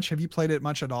that much? Have you played it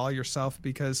much at all yourself?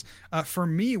 Because for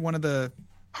me, one of the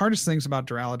hardest things about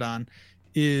Duraludon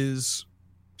is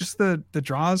just the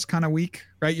draws kind of weak,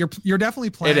 right? You're definitely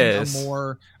playing a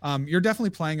more kind of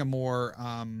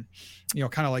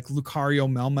like Lucario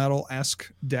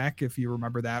Melmetal-esque deck, if you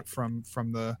remember that from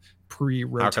the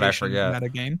pre-rotation meta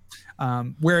game,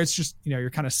 where it's just,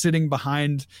 you're kind of sitting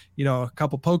behind, a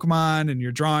couple Pokemon and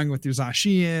you're drawing with your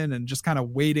Zacian and just kind of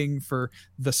waiting for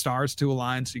the stars to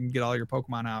align so you can get all your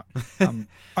Pokemon out.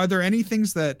 Are there any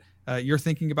things that you're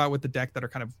thinking about with the deck that are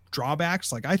kind of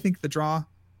drawbacks? Like, I think the draw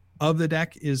of the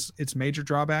deck is its major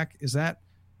drawback. Is that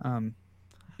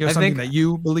something that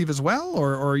you believe as well,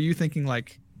 or are you thinking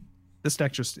like this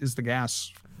deck just is the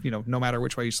gas, no matter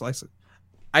which way you slice it?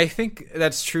 I think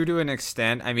that's true to an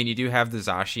extent. I mean, you do have the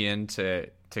Zacian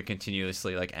to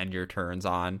continuously like end your turns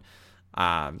on,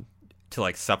 to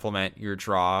like supplement your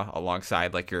draw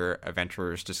alongside like your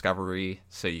Adventurer's Discovery.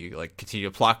 So you like continue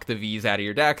to pluck the V's out of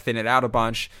your deck, thin it out a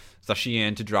bunch,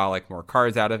 Zacian to draw like more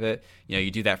cards out of it. You know,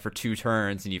 you do that for 2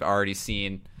 turns and you've already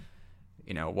seen,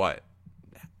 you know, what,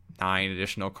 9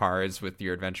 additional cards with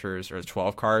your Adventurers, or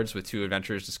 12 cards with 2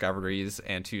 Adventurer's Discoveries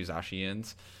and 2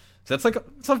 Zacians. So that's like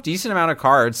a decent amount of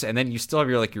cards, and then you still have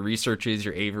your like your researches,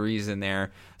 your Averys in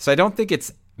there. So I don't think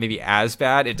it's maybe as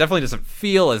bad. It definitely doesn't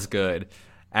feel as good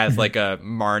as like a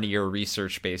Marnie or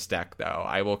research based deck, though.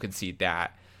 I will concede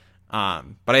that.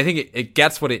 But I think it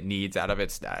gets what it needs out of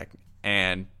its deck,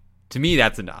 and to me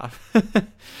that's enough.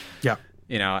 Yeah,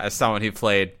 you know, as someone who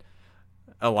played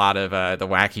a lot of the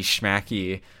wacky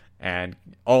schmacky and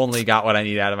only got what I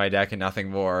need out of my deck and nothing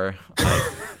more, like,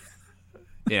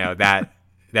 you know, that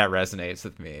resonates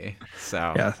with me.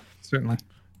 So yeah, certainly.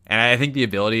 And I think the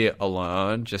ability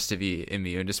alone just to be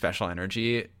immune to special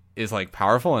energy is like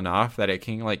powerful enough that it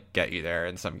can like get you there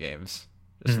in some games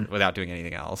just without doing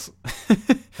anything else.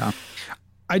 Yeah.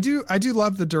 I do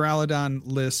love the Duraludon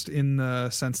list in the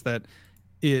sense that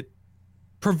it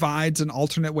provides an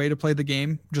alternate way to play the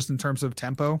game just in terms of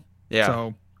tempo. Yeah.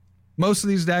 So most of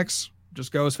these decks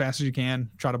just go as fast as you can,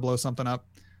 try to blow something up.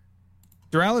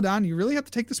 Duraludon, you really have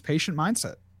to take this patient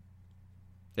mindset.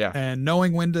 Yeah. And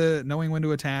knowing when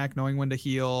to attack, knowing when to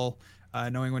heal,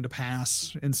 knowing when to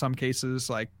pass in some cases,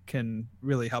 like, can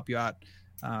really help you out.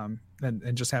 And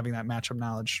just having that matchup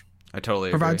knowledge I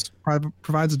totally provides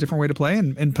a different way to play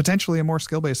and potentially a more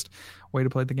skill-based way to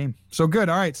play the game. So good.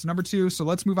 All right. So number 2. So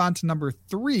let's move on to number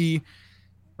 3.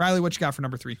 Riley, what you got for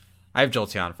number 3? I have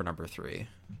Jolteon for number 3.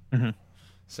 Mm-hmm.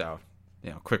 So,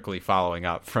 you know, quickly following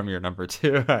up from your number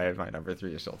 2, I have my number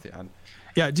 3 is Jolteon.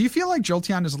 Yeah. Do you feel like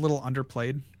Jolteon is a little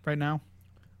underplayed right now?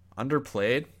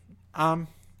 Underplayed? I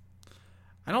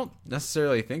don't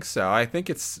necessarily think so. I think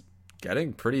it's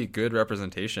getting pretty good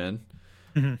representation.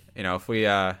 Mm-hmm. You know, if we,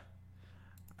 I'm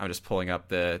just pulling up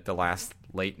the last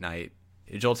late night.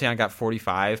 Jolteon got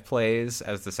 45 plays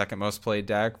as the second most played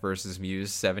deck versus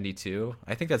Mew's 72.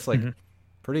 I think that's like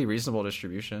pretty reasonable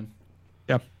distribution.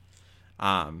 Yep.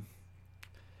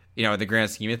 You know, in the grand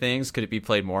scheme of things, could it be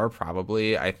played more?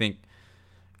 Probably. I think,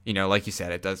 you know, like you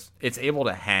said, it's able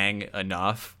to hang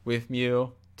enough with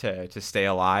Mew to stay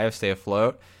alive, stay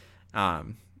afloat.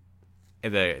 The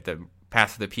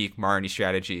Path to the Peak Marnie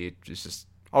strategy is just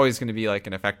always going to be like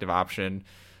an effective option.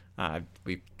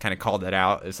 We kind of called that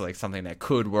out as like something that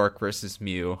could work versus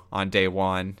Mew on day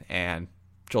 1, and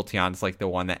Jolteon's like the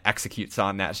one that executes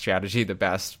on that strategy the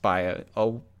best by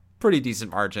a pretty decent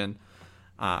margin.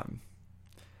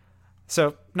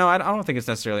 So no, I don't think it's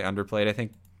necessarily underplayed. I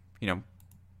think, you know,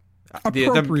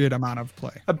 appropriate amount of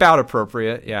play. About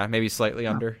appropriate, yeah, maybe slightly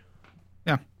under.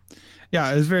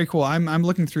 Yeah, it's very cool. I'm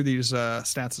looking through these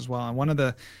stats as well, and one of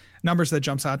the numbers that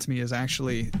jumps out to me is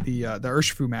actually the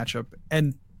Urshifu matchup,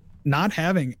 and not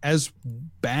having as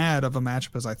bad of a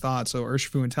matchup as I thought. So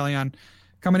Urshifu and Teleon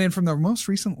coming in from the most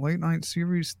recent late night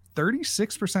series,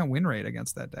 36% win rate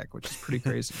against that deck, which is pretty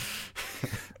crazy.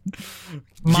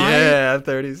 Yeah,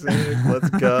 36. Let's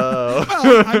go.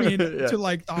 Well, I mean, to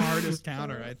like the hardest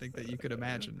counter, I think that you could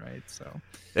imagine, right? So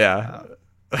yeah.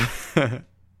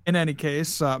 In any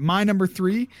case, my number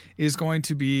 3 is going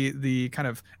to be the kind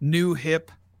of new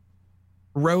hip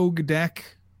rogue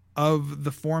deck of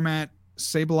the format,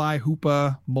 Sableye,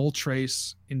 Hoopa,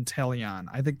 Moltres, Inteleon.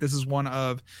 I think this is one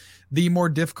of the more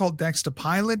difficult decks to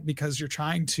pilot because you're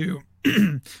trying to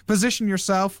position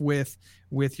yourself with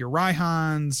your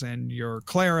Raihans and your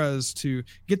Claras to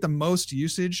get the most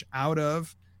usage out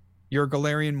of your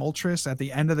Galarian Moltres at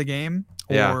the end of the game,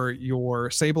 or your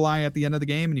Sableye at the end of the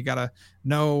game, and you got to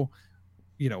know,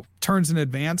 you know, turns in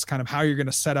advance kind of how you're going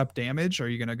to set up damage. Are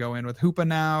you going to go in with Hoopa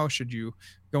now? Should you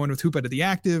go in with Hoopa to the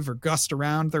active or Gust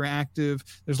around their active?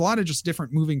 There's a lot of just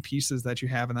different moving pieces that you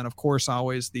have. And then of course,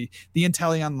 always the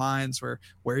Inteleon lines where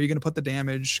are you going to put the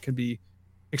damage can be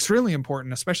extremely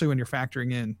important, especially when you're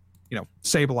factoring in, you know,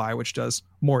 Sableye, which does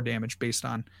more damage based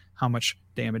on how much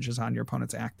damage is on your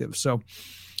opponent's active. So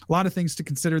a lot of things to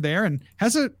consider there, and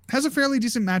has a fairly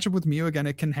decent matchup with Mew. Again,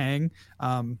 it can hang,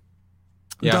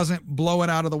 doesn't blow it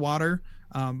out of the water,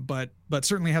 but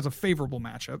certainly has a favorable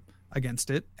matchup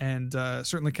against it, and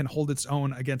certainly can hold its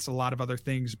own against a lot of other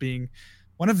things, being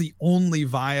one of the only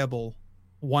viable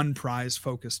one prize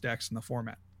focused decks in the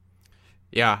format.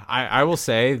 Yeah, I will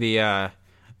say the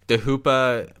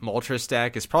Hoopa Moltres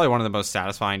deck is probably one of the most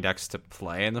satisfying decks to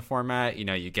play in the format. You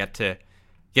know, you get to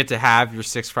have your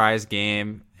 6 prize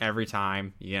game every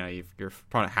time. You know, your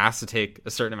opponent has to take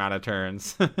a certain amount of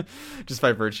turns just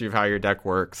by virtue of how your deck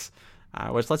works.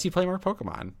 which lets you play more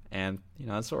Pokemon. And,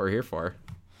 that's what we're here for.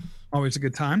 Always a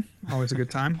good time. Always a good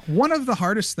time. One of the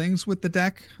hardest things with the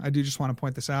deck, I do just want to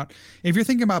point this out. If you're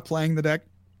thinking about playing the deck,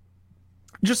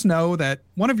 just know that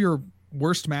one of your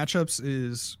worst matchups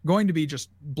is going to be just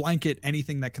blanket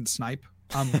anything that can snipe.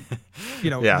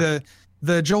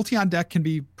 The Jolteon deck can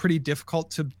be pretty difficult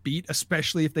to beat,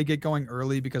 especially if they get going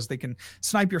early, because they can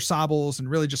snipe your Sobbles and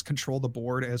really just control the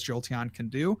board as Jolteon can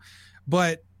do.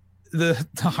 But the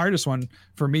hardest one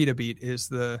for me to beat is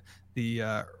the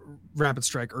Rapid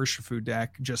Strike Urshifu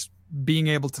deck. Just being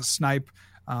able to snipe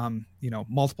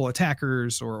multiple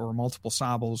attackers or multiple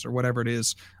Sobbles or whatever it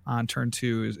is on turn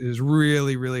 2 is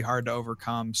really, really hard to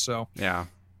overcome. So yeah, if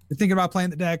you're thinking about playing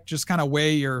the deck, just kind of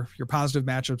weigh your positive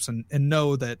matchups and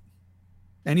know that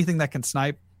anything that can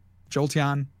snipe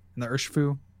Jolteon and the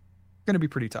Urshifu going to be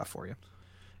pretty tough for you.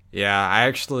 Yeah,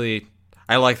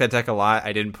 I like that deck a lot.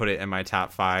 I didn't put it in my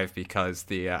top 5 because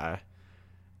the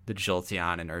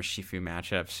Jolteon and Urshifu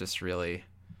matchups just really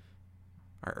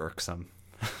are irksome.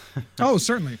 Oh,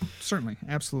 certainly,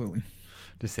 absolutely,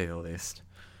 to say the least.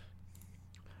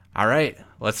 All right,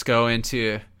 let's go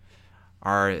into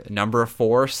our number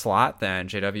 4 slot then.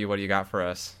 JW, what do you got for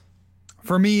us?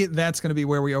 For me, that's going to be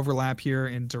where we overlap here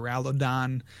in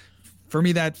Duraludon. For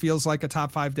me, that feels like a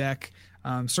top 5 deck,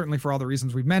 certainly for all the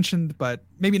reasons we've mentioned, but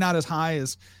maybe not as high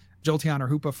as Jolteon or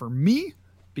Hoopa for me,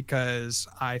 because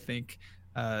I think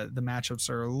the matchups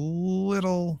are a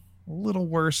little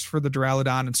worse for the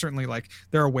Duraludon, and certainly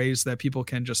there are ways that people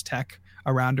can just tech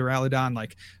around Duraludon,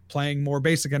 like playing more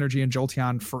basic energy in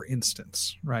Jolteon, for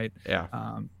instance, right? Yeah.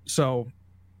 So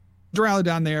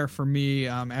Duraludon there for me,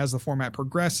 as the format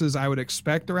progresses, I would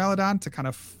expect Duraludon to kind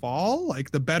of fall.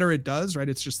 Like the better it does, right?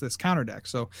 It's just this counter deck.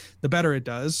 So the better it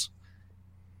does,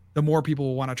 the more people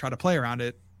will want to try to play around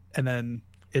it. And then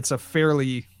it's a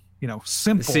fairly,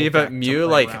 simple. See, but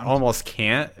Mew almost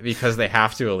can't because they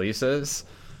have to Elisa's.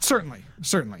 Certainly.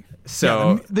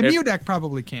 So yeah, the Mew deck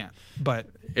probably can't, but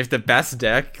if the best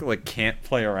deck can't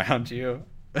play around you,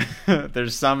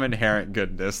 there's some inherent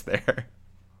goodness there.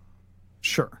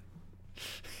 Sure.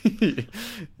 You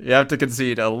have to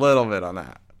concede a little bit on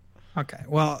that. Okay.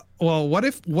 Well, what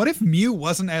if Mew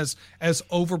wasn't as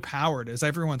overpowered as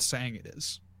everyone's saying it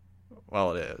is?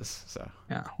 Well, it is. So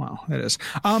yeah, well, it is.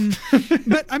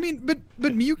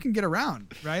 But Mew can get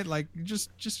around, right? Like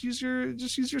just use your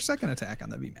second attack on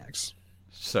the VMAX.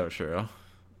 So true.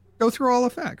 Go through all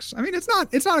effects. I mean, it's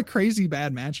not a crazy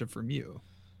bad matchup for Mew.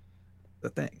 The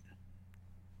thing.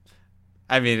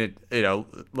 I mean,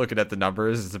 looking at the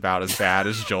numbers, it's about as bad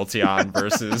as Jolteon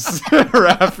versus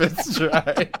Rapid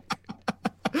Strike.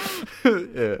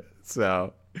 Yeah,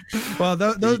 so, well,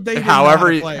 they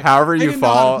however you know how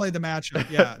fall, to play the matchup.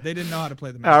 Yeah, they didn't know how to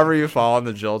play the matchup. However you fall on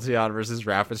the Jolteon versus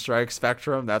Rapid Strike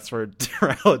spectrum, that's where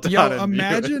Duraludon.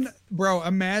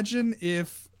 Imagine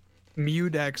if Mew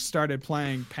decks started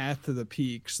playing Path to the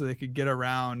Peak so they could get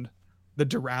around the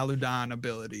Duraludon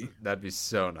ability. That'd be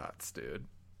so nuts, dude.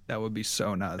 That would be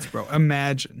so nuts, bro.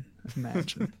 Imagine.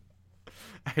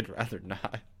 I'd rather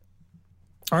not.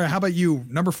 All right, how about you?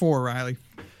 Number 4, Riley.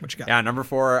 What you got? Yeah, number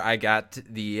 4, I got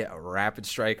the Rapid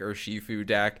Strike Urshifu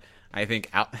deck. I think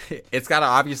it's got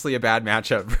obviously a bad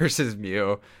matchup versus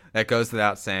Mew. That goes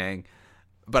without saying.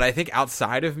 But I think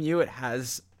outside of Mew, it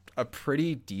has a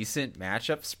pretty decent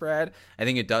matchup spread. I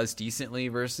think it does decently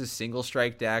versus single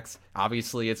strike decks.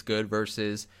 Obviously, it's good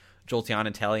versus Jolteon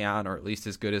and Teleon, or at least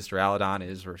as good as Duraludon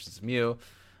is versus Mew.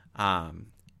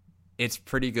 It's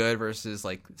pretty good versus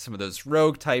some of those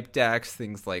rogue type decks,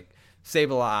 things like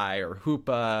Sableye or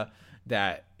Hoopa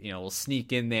that will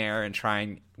sneak in there and try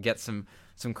and get some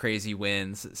crazy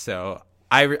wins. So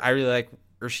I really like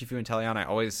Urshifu and Teleon. I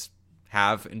always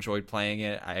have enjoyed playing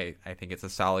it. I think it's a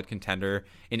solid contender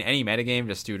in any metagame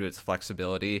just due to its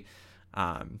flexibility.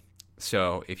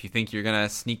 So if you think you're gonna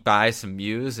sneak by some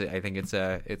Mews, I think it's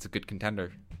a good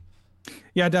contender.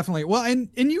 Yeah, definitely. Well, and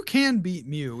you can beat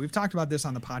Mew. We've talked about this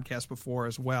on the podcast before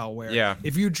as well, where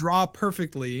if you draw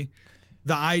perfectly,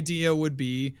 the idea would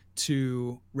be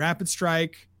to Rapid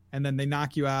Strike and then they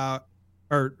knock you out,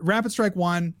 or Rapid Strike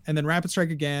 1 and then Rapid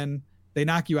Strike again, they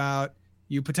knock you out.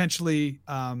 You potentially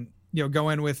go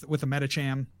in with a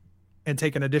Medicham and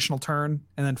take an additional turn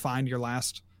and then find your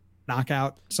last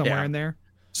knockout somewhere in there.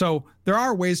 So there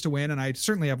are ways to win, and I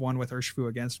certainly have one with Urshifu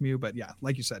against Mew, but yeah,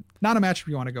 like you said, not a matchup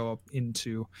you want to go up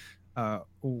into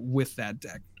with that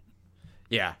deck.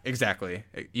 Yeah, exactly.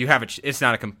 You have it's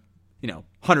not a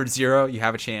 100-0. You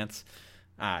have a chance.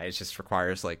 It just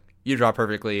requires you draw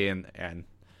perfectly and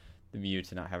the Mew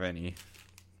to not have any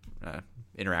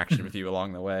interaction with you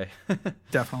along the way.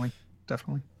 Definitely.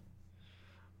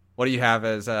 What do you have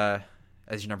as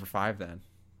as your number 5 then?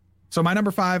 So my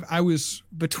number 5, I was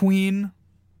between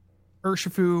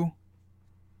Urshifu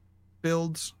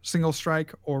builds, Single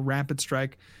Strike, or Rapid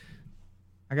Strike.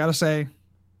 I gotta say,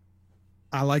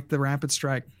 I like the Rapid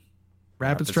Strike.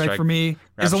 Rapid Strike for me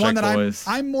is the one that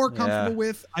I'm more comfortable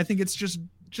with. I think it's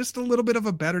just a little bit of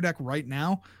a better deck right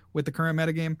now with the current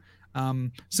metagame.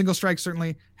 Single Strike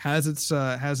certainly has its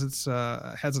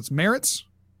merits,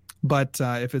 but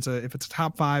if it's a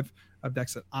top 5 of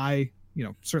decks that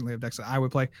certainly of decks that I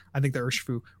would play, I think the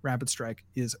Urshifu Rapid Strike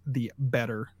is the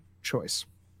better choice.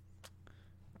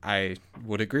 I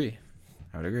would agree.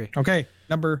 Okay,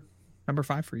 number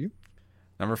 5 for you.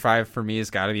 Number 5 for me has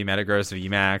got to be Metagross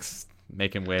VMAX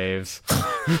making waves.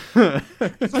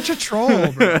 Such a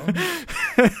troll, bro.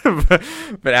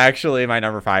 but actually, my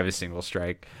number 5 is Single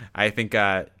Strike. I think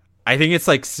it's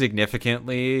like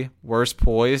significantly worse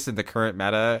poised in the current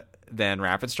meta than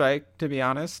Rapid Strike, to be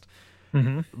honest.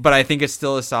 Mm-hmm. But I think it's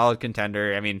still a solid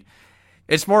contender. I mean,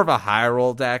 it's more of a high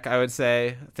roll deck, I would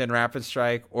say, than Rapid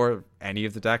Strike or any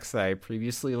of the decks that I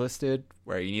previously listed,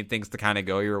 where you need things to kind of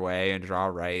go your way and draw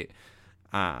right.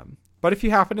 But if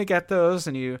you happen to get those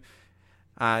and you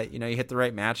hit the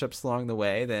right matchups along the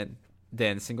way,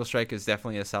 then Single Strike is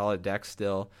definitely a solid deck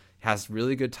still. It has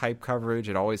really good type coverage.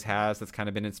 It always has. That's kind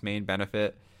of been its main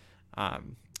benefit.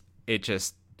 It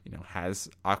just, has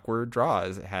awkward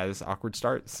draws. It has awkward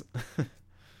starts.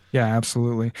 Yeah,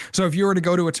 absolutely. So if you were to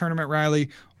go to a tournament, Riley,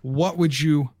 what would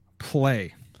you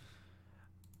play?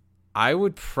 I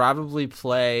would probably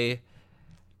play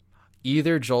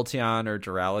either Jolteon or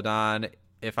Duraludon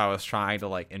if I was trying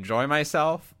to enjoy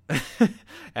myself,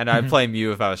 and I'd play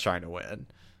Mew if I was trying to win.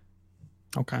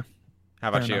 Okay. How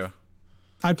about you?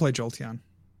 I'd play Jolteon.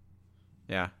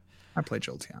 Yeah. I'd play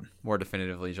Jolteon. More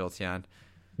definitively Jolteon.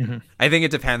 Mm-hmm. I think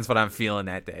it depends what I'm feeling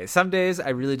that day. Some days I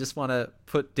really just want to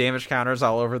put damage counters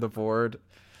all over the board.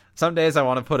 Some days I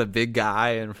want to put a big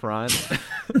guy in front.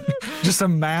 Just a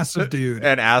massive dude.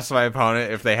 And ask my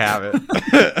opponent if they have it.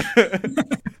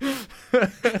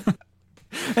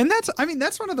 And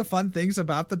that's one of the fun things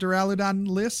about the Duraludon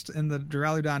list and the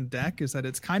Duraludon deck is that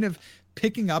it's kind of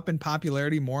picking up in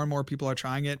popularity. More and more people are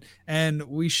trying it. And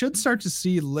we should start to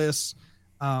see lists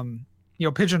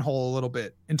pigeonhole a little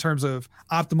bit in terms of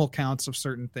optimal counts of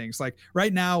certain things. Like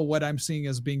right now, what I'm seeing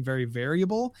as being very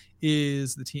variable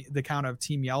is the count of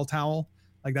Team Yell Towel.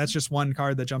 Like that's just one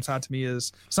card that jumps out to me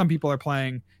is some people are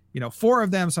playing, 4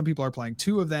 of them. Some people are playing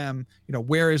 2 of them.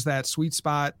 Where is that sweet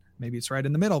spot? Maybe it's right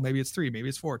in the middle. Maybe it's 3. Maybe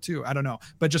it's 4 too. I don't know.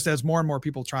 But just as more and more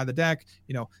people try the deck,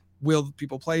 will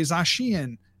people play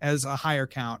Zacian as a higher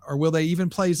count, or will they even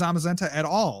play Zamazenta at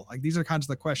all? Like these are kinds of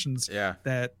the questions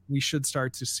that we should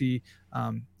start to see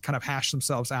kind of hash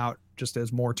themselves out just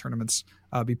as more tournaments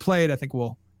be played. I think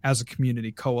we'll, as a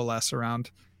community, coalesce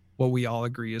around what we all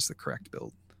agree is the correct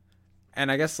build.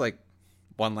 And I guess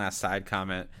one last side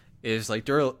comment is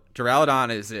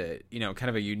Duraludon is a kind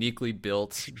of a uniquely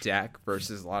built deck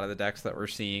versus a lot of the decks that we're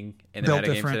seeing in the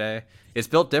metagame today. It's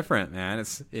built different, man.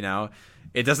 It's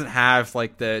it doesn't have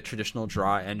the traditional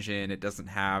draw engine. It doesn't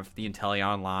have the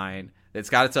Inteleon line. It's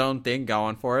got its own thing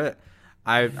going for it.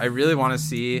 I really want to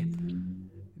see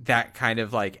that kind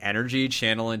of energy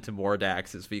channel into more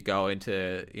decks as we go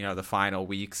into the final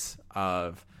weeks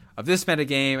of this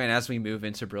metagame, and as we move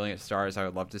into Brilliant Stars. I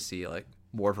would love to see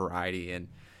more variety in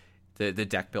the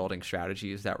deck building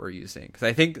strategies that we're using, because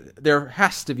I think there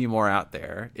has to be more out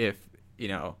there. If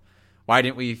why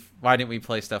didn't we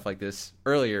play stuff like this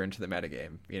earlier into the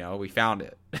metagame? We found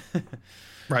it.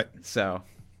 Right. So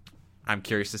I'm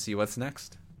curious to see what's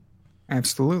next.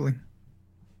 Absolutely.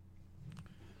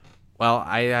 Well,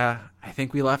 I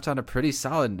think we left on a pretty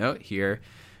solid note here.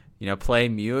 Play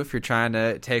Mew if you're trying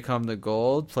to take home the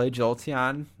gold. Play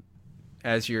Jolteon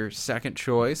as your second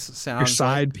choice. Sounds your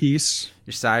side piece.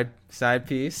 Your side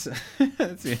piece.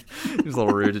 It was a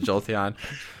little rude to Jolteon.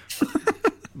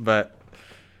 But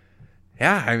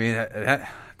yeah, I mean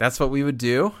that's what we would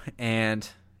do. And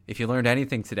if you learned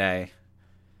anything today,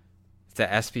 it's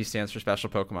that SP stands for Special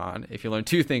Pokemon. If you learned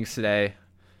 2 things today,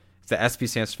 it's that SP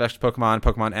stands for Special Pokemon,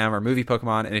 Pokemon M, or Movie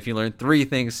Pokemon. And if you learned 3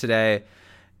 things today,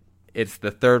 it's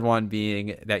the third one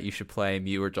being that you should play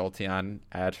Mew or Jolteon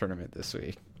at a tournament this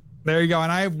week. There you go.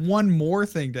 And I have one more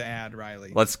thing to add,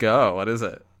 Riley. Let's go. What is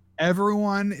it?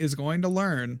 Everyone is going to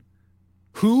learn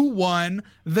who won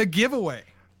the giveaway.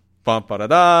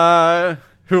 Bum-ba-da-da.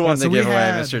 Who won the giveaway,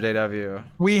 Mr. JW?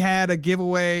 We had a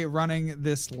giveaway running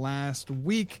this last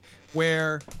week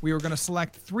where we were going to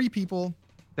select 3 people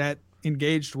that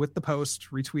engaged with the post,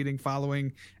 retweeting,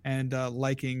 following, and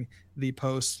liking the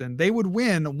post, and they would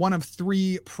win one of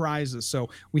 3 prizes. So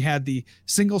we had the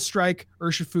Single Strike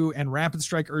Urshifu and Rapid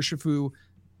Strike Urshifu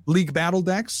League Battle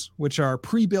decks, which are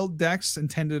pre-built decks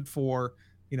intended for,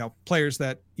 players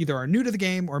that either are new to the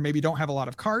game or maybe don't have a lot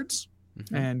of cards,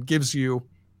 and gives you,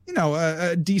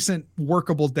 a decent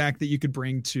workable deck that you could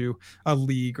bring to a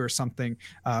league or something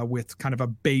with kind of a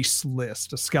base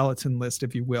list, a skeleton list,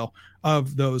 if you will,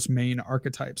 of those main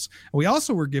archetypes. We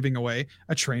also were giving away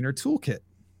a trainer toolkit.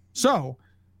 So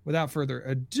without further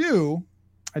ado,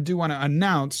 I do want to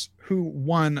announce who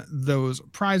won those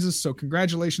prizes. So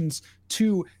congratulations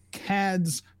to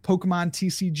Cads, Pokemon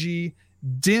TCG,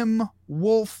 Dim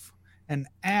Wolf, and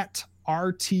at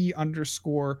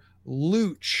RT_Luch.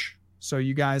 So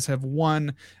you guys have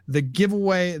won the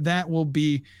giveaway. That will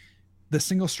be the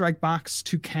Single Strike box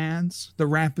to Cads, the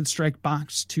Rapid Strike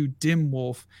box to Dim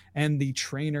Wolf, and the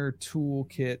Trainer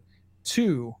Toolkit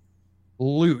to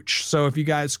Luch. So if you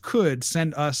guys could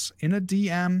send us in a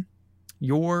DM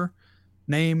your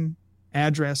name,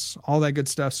 address, all that good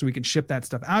stuff, so we can ship that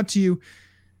stuff out to you,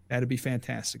 that'd be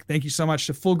fantastic. Thank you so much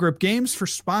to Full Grip Games for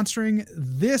sponsoring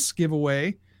this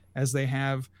giveaway, as they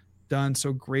have done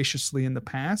so graciously in the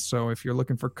past. So if you're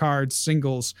looking for cards,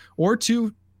 singles, or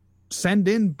to send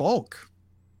in bulk,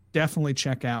 definitely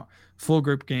check out Full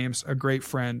Grip Games, a great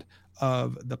friend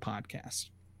of the podcast.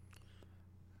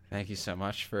 Thank you so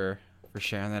much for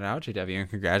sharing that out, JW, and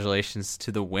congratulations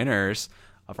to the winners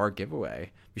of our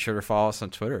giveaway. Be sure to follow us on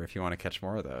Twitter if you want to catch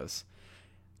more of those.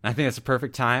 And I think it's a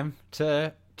perfect time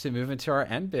to move into our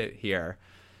end bit here.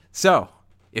 So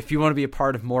if you want to be a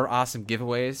part of more awesome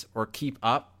giveaways or keep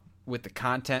up with the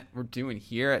content we're doing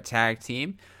here at Tag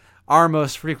Team, our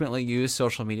most frequently used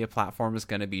social media platform is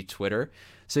going to be Twitter.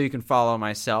 So you can follow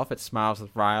myself at Smiles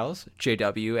with Riles,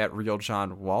 JW at Real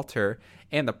John Walter,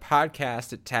 and the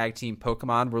podcast at Tag Team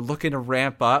Pokemon. We're looking to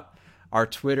ramp up our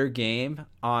Twitter game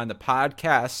on the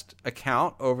podcast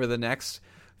account over the next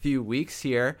few weeks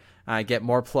here. Get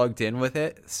more plugged in with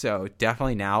it. So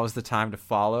definitely now is the time to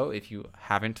follow if you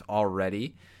haven't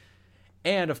already.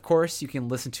 And, of course, you can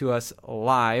listen to us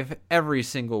live every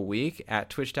single week at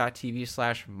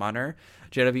twitch.tv/Munner.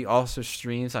 JW also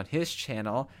streams on his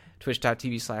channel,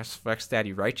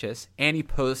 twitch.tv/FlexDaddyRighteous, and he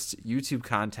posts YouTube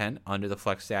content under the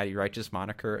FlexDaddyRighteous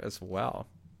moniker as well.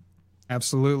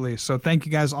 Absolutely. So thank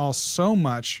you guys all so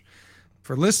much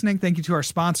for listening. Thank you to our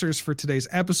sponsors for today's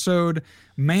episode,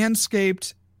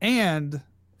 Manscaped and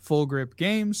Full Grip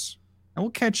Games. And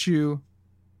we'll catch you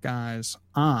guys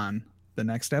on the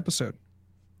next episode.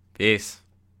 Peace.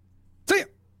 See ya.